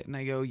look at it and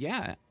I go,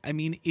 yeah, I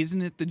mean,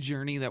 isn't it the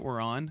journey that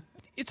we're on?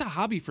 It's a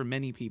hobby for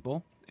many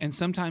people, and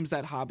sometimes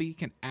that hobby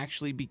can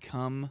actually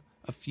become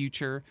a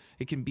future.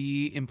 It can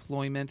be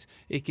employment.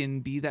 It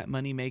can be that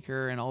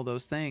moneymaker and all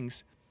those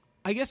things.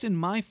 I guess in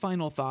my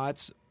final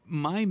thoughts,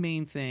 my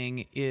main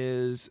thing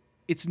is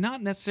it's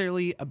not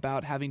necessarily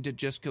about having to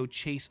just go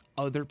chase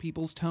other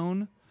people's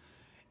tone.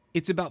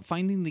 It's about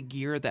finding the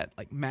gear that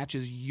like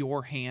matches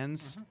your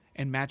hands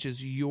and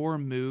matches your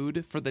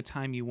mood for the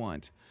time you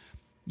want.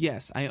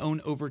 Yes, I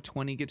own over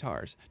 20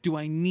 guitars. Do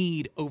I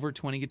need over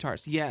 20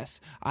 guitars?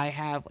 Yes, I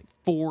have like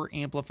 4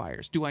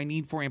 amplifiers. Do I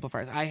need 4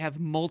 amplifiers? I have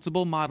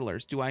multiple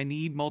modelers. Do I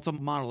need multiple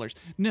modelers?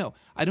 No,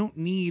 I don't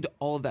need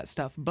all of that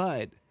stuff,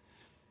 but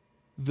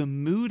the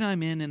mood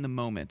I'm in the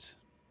moment,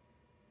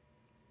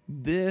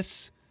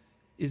 this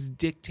is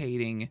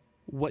dictating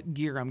what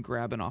gear I'm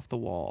grabbing off the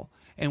wall.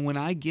 And when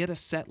I get a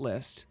set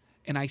list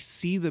and I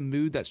see the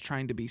mood that's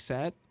trying to be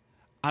set,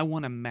 I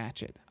want to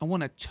match it. I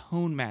want to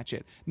tone match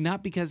it.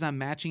 Not because I'm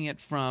matching it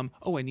from,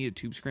 oh, I need a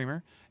Tube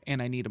Screamer and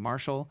I need a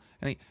Marshall.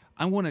 And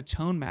I want to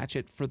tone match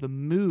it for the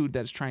mood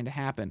that's trying to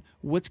happen.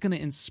 What's going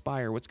to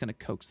inspire? What's going to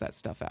coax that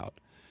stuff out?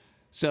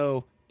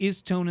 So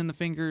is tone in the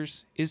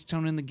fingers? Is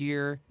tone in the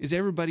gear? Is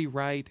everybody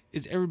right?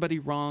 Is everybody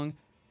wrong?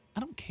 I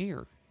don't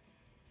care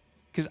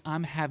because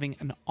I'm having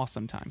an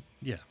awesome time.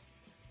 Yeah,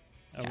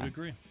 I would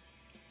agree.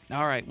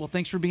 All right. Well,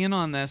 thanks for being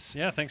on this.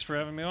 Yeah, thanks for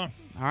having me on.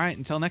 All right.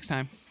 Until next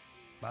time.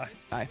 Bye.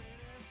 Bye.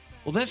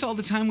 Well, that's all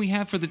the time we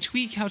have for the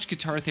Twee Couch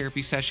Guitar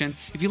Therapy session.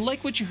 If you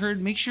like what you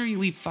heard, make sure you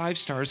leave 5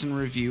 stars and a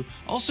review.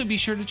 Also, be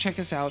sure to check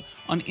us out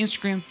on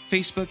Instagram,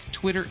 Facebook,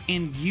 Twitter,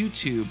 and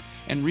YouTube.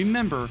 And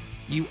remember,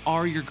 you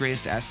are your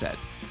greatest asset.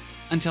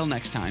 Until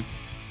next time.